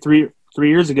Missouri three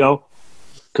years ago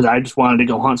because I just wanted to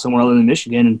go hunt somewhere other than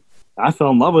Michigan, and I fell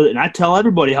in love with it. And I tell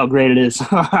everybody how great it is.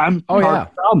 Yeah, we're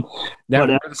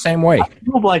the same way.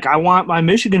 I want my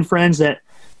Michigan friends that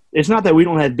it's not that we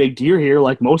don't have big deer here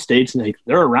like most states. Like,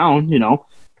 they're around, you know.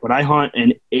 But I hunt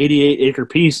an 88-acre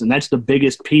piece, and that's the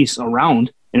biggest piece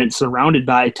around, and it's surrounded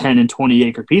by 10 and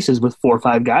 20-acre pieces with 4 or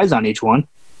 5 guys on each one.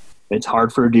 It's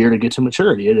hard for a deer to get to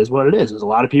maturity. It is what it is. There's a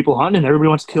lot of people hunting, and everybody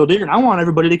wants to kill deer, and I want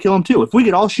everybody to kill them too. If we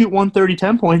could all shoot 130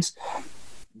 10 points,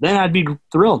 then I'd be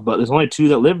thrilled. But there's only 2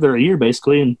 that live there a year,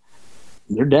 basically, and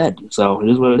they're dead. So it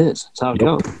is what it is. That's how it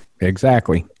goes.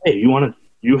 Exactly. Hey,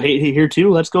 you hate it here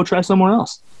too? Let's go try somewhere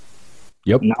else.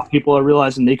 Yep. Now people are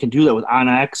realizing they can do that with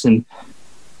Onyx and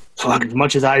fuck, as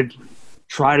much as I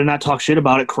try to not talk shit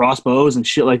about it, crossbows and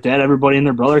shit like that, everybody and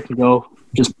their brother can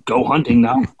just go hunting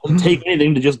now. It doesn't take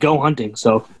anything to just go hunting.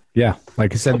 So Yeah,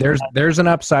 like I said, there's an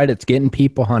upside. It's getting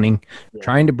people hunting,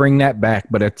 trying to bring that back,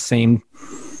 but at the same,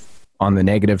 on the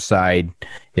negative side,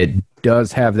 it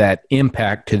does have that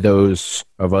impact to those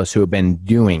of us who have been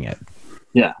doing it.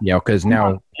 Yeah. You know, because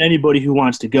now anybody who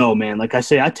wants to go, man, like I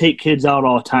say, I take kids out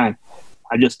all the time.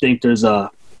 I just think there's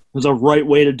a right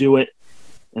way to do it,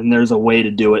 and there's a way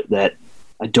to do it that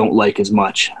I don't like as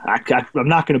much. I'm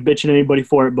not going to bitch at anybody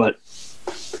for it, but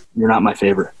you're not my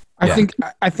favorite.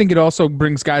 I think it also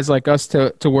brings guys like us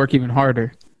to work even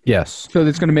harder. yes. So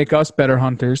it's going to make us better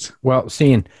hunters. Well,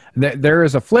 seeing there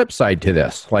is a flip side to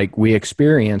this. Like we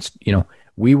experienced, you know,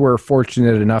 we were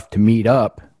fortunate enough to meet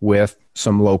up with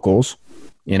some locals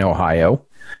in Ohio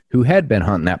who had been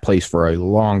hunting that place for a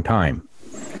long time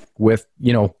with,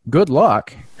 you know, good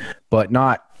luck, but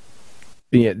not,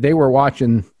 they were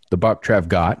watching the buck Trev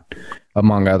got,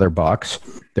 among other bucks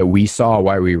that we saw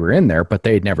while we were in there, but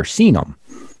they had never seen them.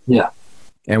 Yeah.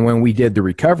 And when we did the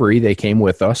recovery, they came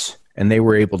with us and they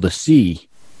were able to see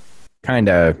kind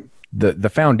of the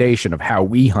foundation of how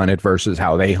we hunted versus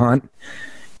how they hunt.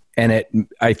 And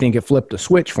I think it flipped a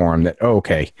switch for them that, oh,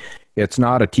 okay, it's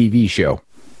not a TV show.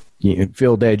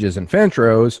 Field edges and fence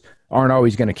rows aren't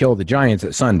always going to kill the giants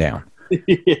at sundown.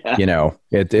 Yeah. You know,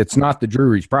 it's not the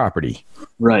Drury's property.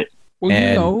 Right. Well,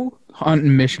 And- you know, hunt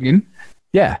in Michigan.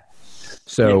 Yeah.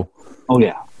 So Oh,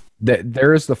 yeah.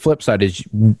 there is the flip side is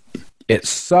it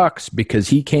sucks because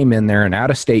he came in there and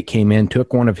out of state came in,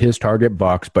 took one of his target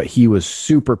bucks, but he was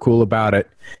super cool about it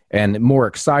and more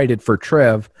excited for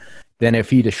Trev than if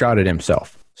he'd have shot it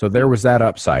himself. So there was that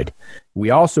upside. We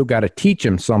also got to teach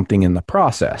him something in the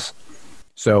process.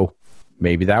 So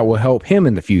maybe that will help him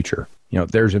in the future. You know,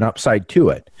 there's an upside to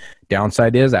it.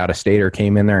 Downside is out of stater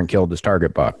came in there and killed his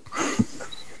target buck.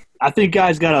 I think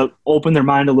guys got to open their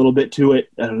mind a little bit to it.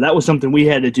 That was something we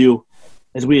had to do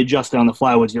as we adjusted on the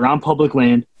fly. Was you're on public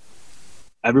land,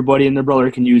 everybody and their brother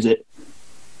can use it.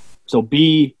 So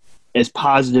be as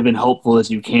positive and helpful as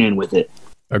you can with it.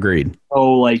 Agreed.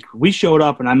 So like we showed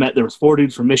up and there was 4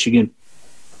 dudes from Michigan,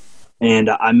 and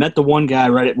I met the one guy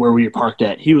right at where we were parked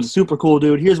at. He was a super cool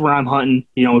dude. Here's where I'm hunting.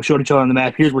 You know, we showed each other on the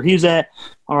map. Here's where he's at.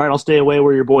 All right, I'll stay away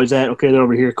where your boy's at. Okay, they're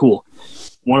over here. Cool.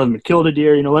 One of them had killed a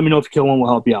deer. You know, let me know if you kill one. We'll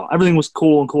help you out. Everything was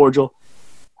cool and cordial.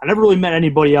 I never really met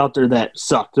anybody out there that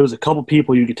sucked. There was a couple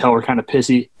people you could tell were kind of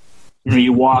pissy. You know,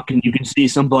 you walk and you can see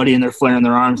somebody and they're flaring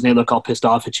their arms and they look all pissed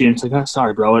off at you. And it's like, oh,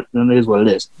 sorry, bro. It is what it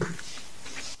is.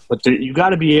 But you got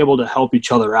to be able to help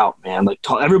each other out, man. Like,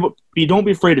 don't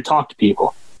be afraid to talk to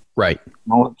people. Right.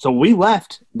 So we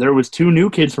left. There was 2 new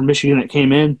kids from Michigan that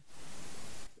came in,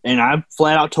 and I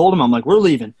flat out told them, I'm like, we're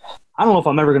leaving. I don't know if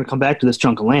I'm ever going to come back to this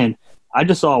chunk of land. I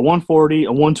just saw a 140,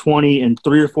 a 120, and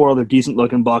 3 or 4 other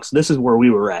decent-looking bucks. This is where we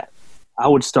were at. I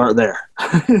would start there.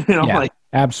 You know, Yeah, like,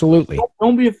 absolutely.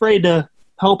 don't be afraid to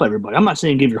help everybody. I'm not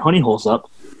saying give your honey holes up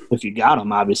if you got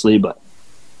them, obviously, but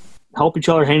help each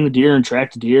other hang the deer and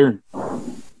track the deer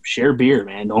and share beer,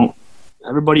 man. Don't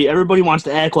everybody wants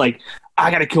to act like I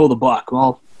got to kill the buck.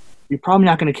 Well, you're probably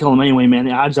not going to kill him anyway, man.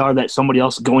 The odds are that somebody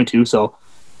else is going to, so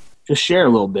just share a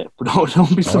little bit. But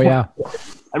don't be so. Oh, yeah.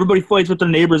 Everybody fights with their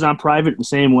neighbors on private the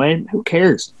same way. Who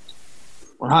cares?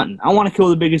 We're hunting. I want to kill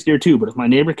the biggest deer too, but if my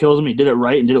neighbor kills him, he did it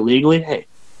right and did it legally, hey,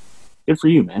 good for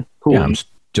you, man. Cool. Yeah, I'm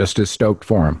just as stoked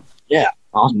for him. Yeah,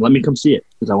 awesome. Let me come see it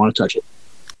because I want to touch it.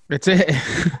 That's it.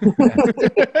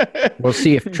 Well,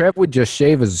 see, if Trev would just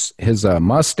shave his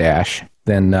mustache,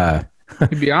 then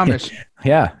He'd be Amish.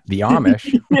 yeah, the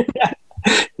Amish. Yeah,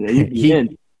 you'd be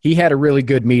in. He had a really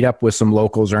good meetup with some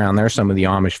locals around there, some of the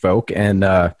Amish folk, and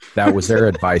that was their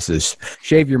advice is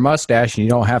shave your mustache and you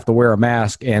don't have to wear a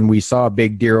mask. And we saw a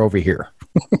big deer over here.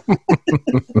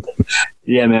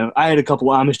 Yeah, man. I had a couple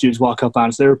Amish dudes walk up on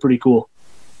us. They were pretty cool.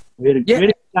 We had a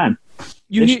good time.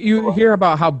 You hear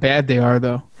about how bad they are,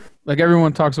 though. Like,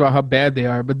 everyone talks about how bad they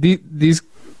are, but these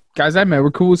guys I met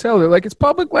were cool as hell. They're like, it's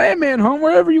public land, man. Hunt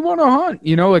wherever you want to hunt.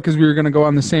 You know, like, because we were going to go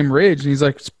on the same ridge. And he's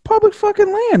like, it's public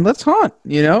fucking land. Let's hunt.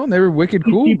 You know, and they were wicked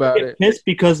cool People about get it. pissed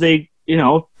because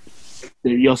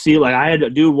you'll see, like, I had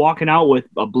a dude walking out with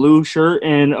a blue shirt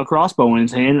and a crossbow in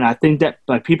his hand, and I think that,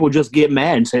 like, people just get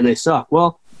mad and say they suck.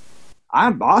 Well,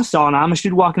 I saw an Amish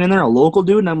dude walking in there, a local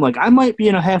dude, and I'm like, I might be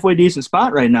in a halfway decent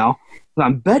spot right now. But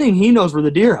I'm betting he knows where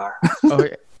the deer are. Oh,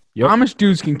 yeah. Yep. Amish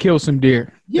dudes can kill some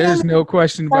deer. Yeah. There's no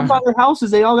question By about it. their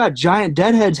houses, they all got giant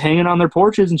deadheads hanging on their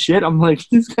porches and shit. I'm like,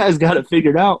 this guy's got it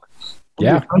figured out.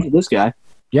 Yeah. This guy.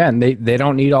 Yeah, and they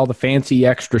don't need all the fancy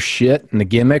extra shit and the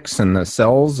gimmicks and the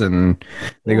cells, and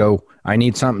they go, I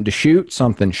need something to shoot,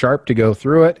 something sharp to go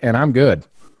through it, and I'm good.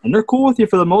 And they're cool with you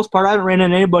for the most part. I haven't ran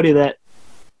into anybody that,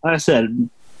 like I said,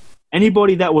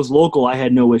 anybody that was local I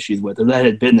had no issues with or that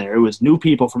had been there. It was new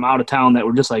people from out of town that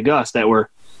were just like us that were,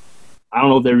 I don't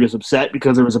know if they were just upset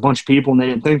because there was a bunch of people and they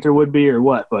didn't think there would be or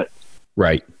what, but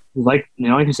Right. like,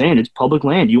 like you're saying, it's public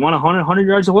land. You want 100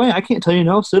 yards away? I can't tell you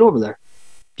no. Sit over there.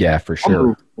 Yeah, for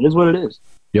sure. It is what it is.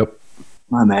 Yep.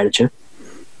 I'm not mad at you.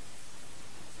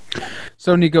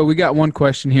 So, Nico, we got one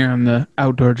question here on the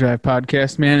Outdoor Drive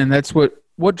podcast, man, and that's what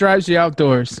drives you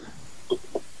outdoors?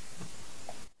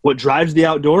 What drives the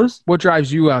outdoors? What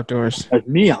drives you outdoors? Drives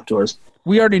me outdoors.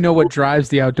 We already know what drives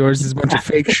the outdoors is a bunch of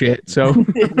fake shit, so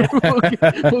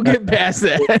we'll get past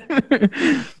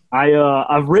that.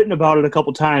 I've written about it a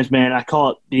couple times, man. I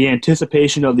call it the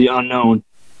anticipation of the unknown.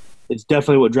 It's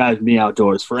definitely what drives me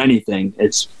outdoors for anything.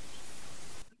 It's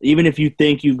even if you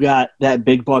think you've got that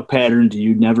big buck pattern,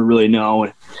 you never really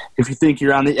know. If you think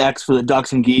you're on the X for the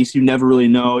ducks and geese, you never really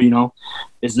know.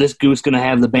 Is this goose going to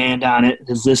have the band on it?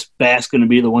 Is this bass going to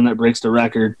be the one that breaks the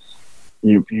record?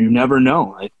 You never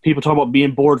know. Like, people talk about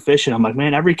being bored fishing. I'm like,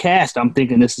 man, every cast, I'm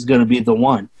thinking this is going to be the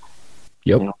one.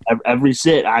 Yep. Every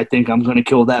sit, I think I'm going to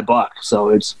kill that buck. So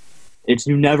it's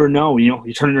you never know.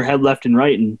 You turn your head left and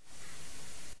right, and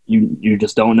you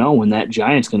just don't know when that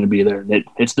giant's going to be there.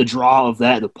 It's the draw of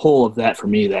that, the pull of that for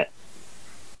me that,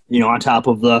 on top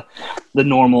of the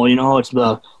normal, it's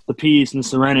the peace and the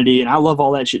serenity. And I love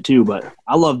all that shit too, but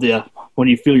I love when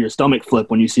you feel your stomach flip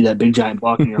when you see that big giant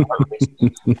buck and your heart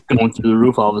racing going through the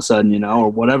roof all of a sudden, or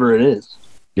whatever it is.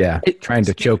 Yeah. Trying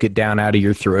to choke it down out of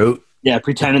your throat. Yeah.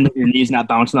 Pretending that your knee's not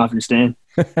bouncing off your stand.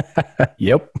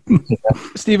 Yep.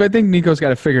 Steve, I think Nico's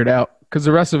got it figured out because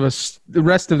the rest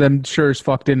of them sure as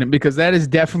fuck didn't, because that is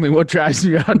definitely what drives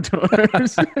me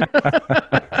outdoors.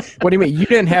 What do you mean? You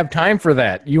didn't have time for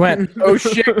that. You went, oh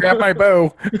shit, grab my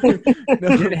bow. No,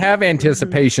 you didn't have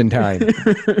anticipation time.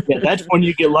 Yeah, that's when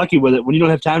you get lucky with it. When you don't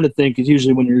have time to think is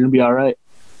usually when you're going to be all right.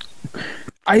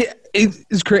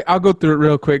 It's great. I'll go through it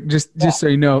real quick, just so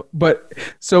you know. But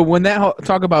so when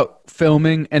talk about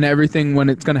filming and everything, when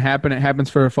it's going to happen, it happens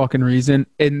for a fucking reason.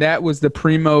 And that was the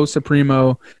primo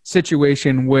supremo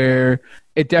situation where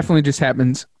it definitely just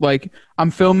happens. Like,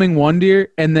 I'm filming one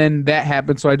deer and then that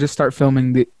happens, so I just start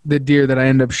filming the deer that I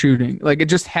end up shooting. Like, it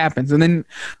just happens. And then,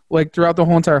 like, throughout the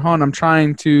whole entire hunt, I'm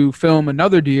trying to film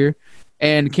another deer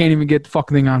and can't even get the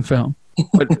fucking thing on film.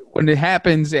 But when it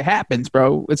happens,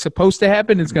 bro. It's supposed to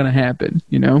happen. It's going to happen,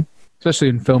 especially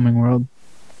in filming world.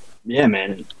 Yeah,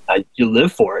 man. You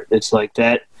live for it. It's like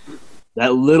that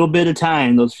little bit of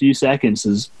time, those few seconds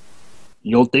is,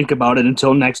 you'll think about it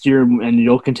until next year and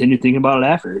you'll continue thinking about it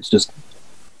after. It's just,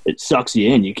 it sucks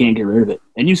you in. You can't get rid of it.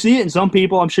 And you see it in some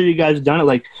people. I'm sure you guys have done it.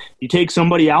 Like, you take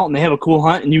somebody out and they have a cool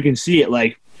hunt and you can see it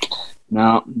like,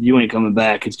 no, you ain't coming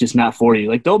back. It's just not for you.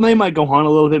 Like, they might go hunt a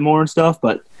little bit more and stuff,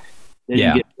 but then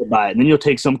you get hit by it. And then you'll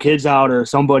take some kids out or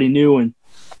somebody new and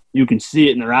you can see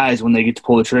it in their eyes when they get to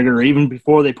pull the trigger, or even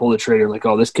before they pull the trigger, like,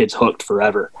 oh, this kid's hooked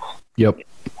forever. Yep.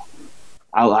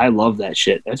 I love that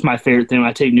shit. That's my favorite thing when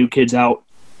I take new kids out,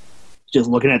 just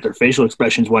looking at their facial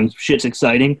expressions when shit's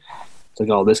exciting. It's like,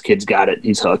 oh, this kid's got it.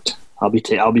 He's hooked. I'll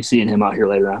be seeing him out here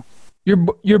later on.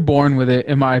 You're born with it,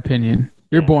 in my opinion.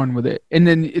 You're born with it. And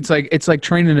then it's like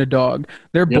training a dog.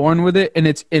 They're born with it, and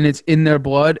it's in their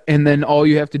blood, and then all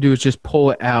you have to do is just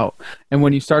pull it out. And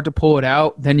when you start to pull it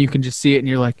out, then you can just see it and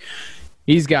you're like,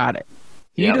 he's got it.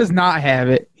 He does not have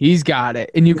it. He's got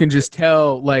it. And you can just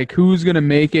tell, like, who's going to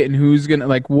make it and who's going to,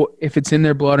 like, if it's in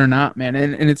their blood or not, man.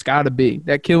 And it's got to be.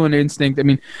 That killing instinct, I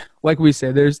mean, like we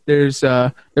said, there's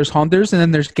hunters and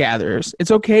then there's gatherers. It's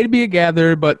okay to be a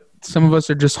gatherer, but some of us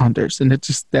are just hunters, and that's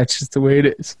just the way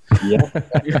it is. Yeah.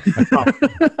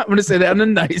 I'm going to say that in a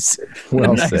nice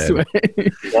said. way.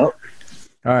 Yep. All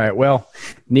right. Well,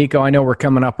 Nico, I know we're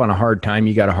coming up on a hard time.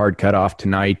 You got a hard cutoff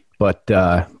tonight. But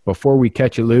before we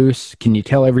catch you loose, can you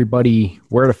tell everybody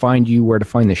where to find you, where to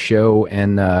find the show,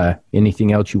 and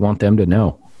anything else you want them to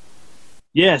know?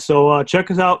 Yeah, so check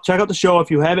us out. Check out the show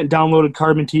if you haven't downloaded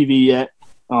Carbon TV yet.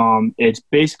 It's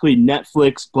basically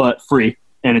Netflix, but free.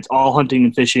 And it's all hunting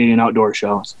and fishing and outdoor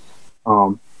shows.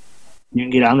 You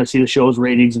can get on there, see the show's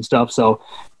ratings and stuff. So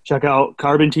check out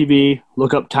Carbon TV.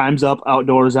 Look up Time's Up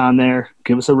Outdoors on there.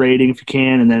 Give us a rating if you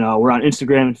can. And then we're on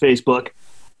Instagram and Facebook.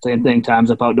 Same thing,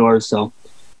 Time's Up Outdoors. So,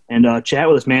 and chat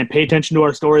with us, man. Pay attention to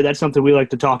our story. That's something we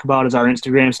like to talk about is our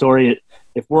Instagram story.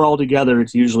 If we're all together,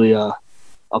 it's usually a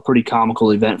pretty comical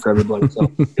event for everybody. So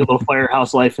get a little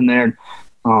firehouse life in there.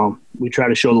 We try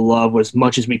to show the love as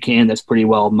much as we can. That's pretty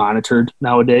well monitored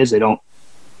nowadays. They don't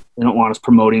want us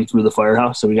promoting through the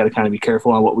firehouse, so we got to kind of be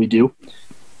careful on what we do.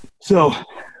 So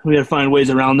we got to find ways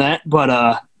around that.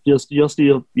 But you'll see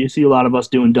a lot of us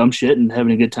doing dumb shit and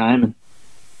having a good time, and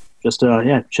just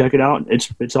check it out.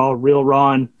 It's all real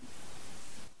raw and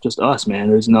just us, man.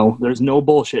 There's no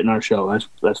bullshit in our show.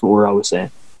 That's what we're always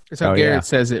saying. That's how Garrett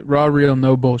says it. Raw, real,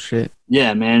 no bullshit.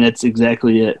 Yeah, man, that's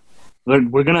exactly it.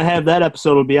 We're gonna have that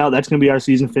episode will be out. That's gonna be our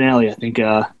season finale. I think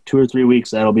 2 or 3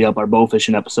 weeks that'll be up. Our bow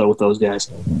fishing episode with those guys.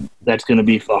 That's gonna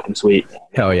be fucking sweet.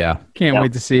 Hell yeah! Can't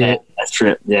wait to see it. That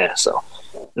trip, yeah. So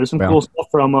there's some cool stuff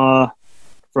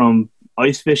from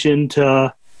ice fishing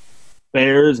to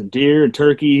bears and deer and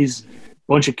turkeys,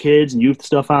 bunch of kids and youth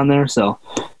stuff on there. So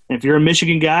if you're a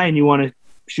Michigan guy and you want to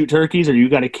shoot turkeys, or you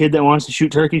got a kid that wants to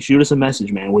shoot turkeys, shoot us a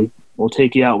message, man. We'll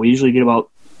take you out. We usually get about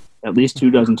at least 2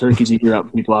 dozen turkeys a year out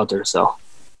from people out there. So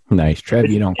nice, Trev.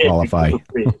 You don't qualify.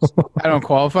 I don't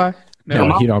qualify.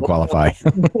 No, you don't qualify.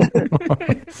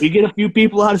 We get a few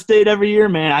people out of state every year,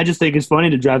 man. I just think it's funny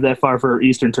to drive that far for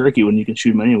Eastern turkey when you can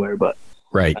shoot them anywhere. But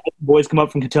right, boys come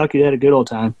up from Kentucky. They had a good old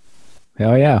time.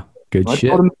 Hell yeah. Good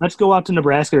shit. Let's go out to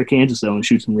Nebraska or Kansas, though, and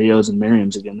shoot some Rios and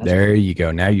Merriams again. There you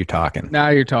go. Now you're talking.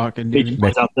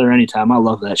 Dude. Out there anytime. I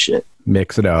love that shit.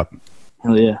 Mix it up.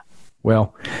 Hell yeah.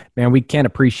 Well, man, we can't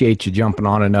appreciate you jumping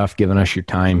on enough, giving us your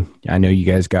time. I know you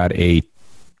guys got a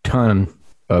ton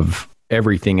of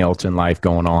everything else in life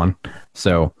going on.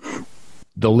 So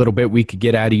the little bit we could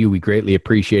get out of you, we greatly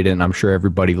appreciate it. And I'm sure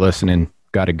everybody listening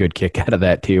got a good kick out of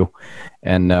that too.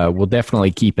 And we'll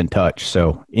definitely keep in touch.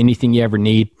 So anything you ever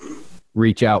need,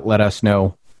 reach out, let us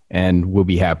know, and we'll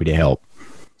be happy to help.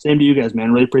 Same to you guys,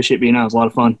 man. Really appreciate being on. It was a lot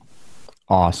of fun.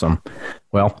 Awesome.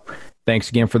 Well, thanks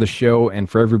again for the show. And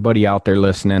for everybody out there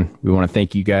listening, we want to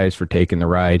thank you guys for taking the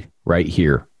ride right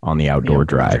here on the Outdoor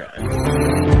Drive.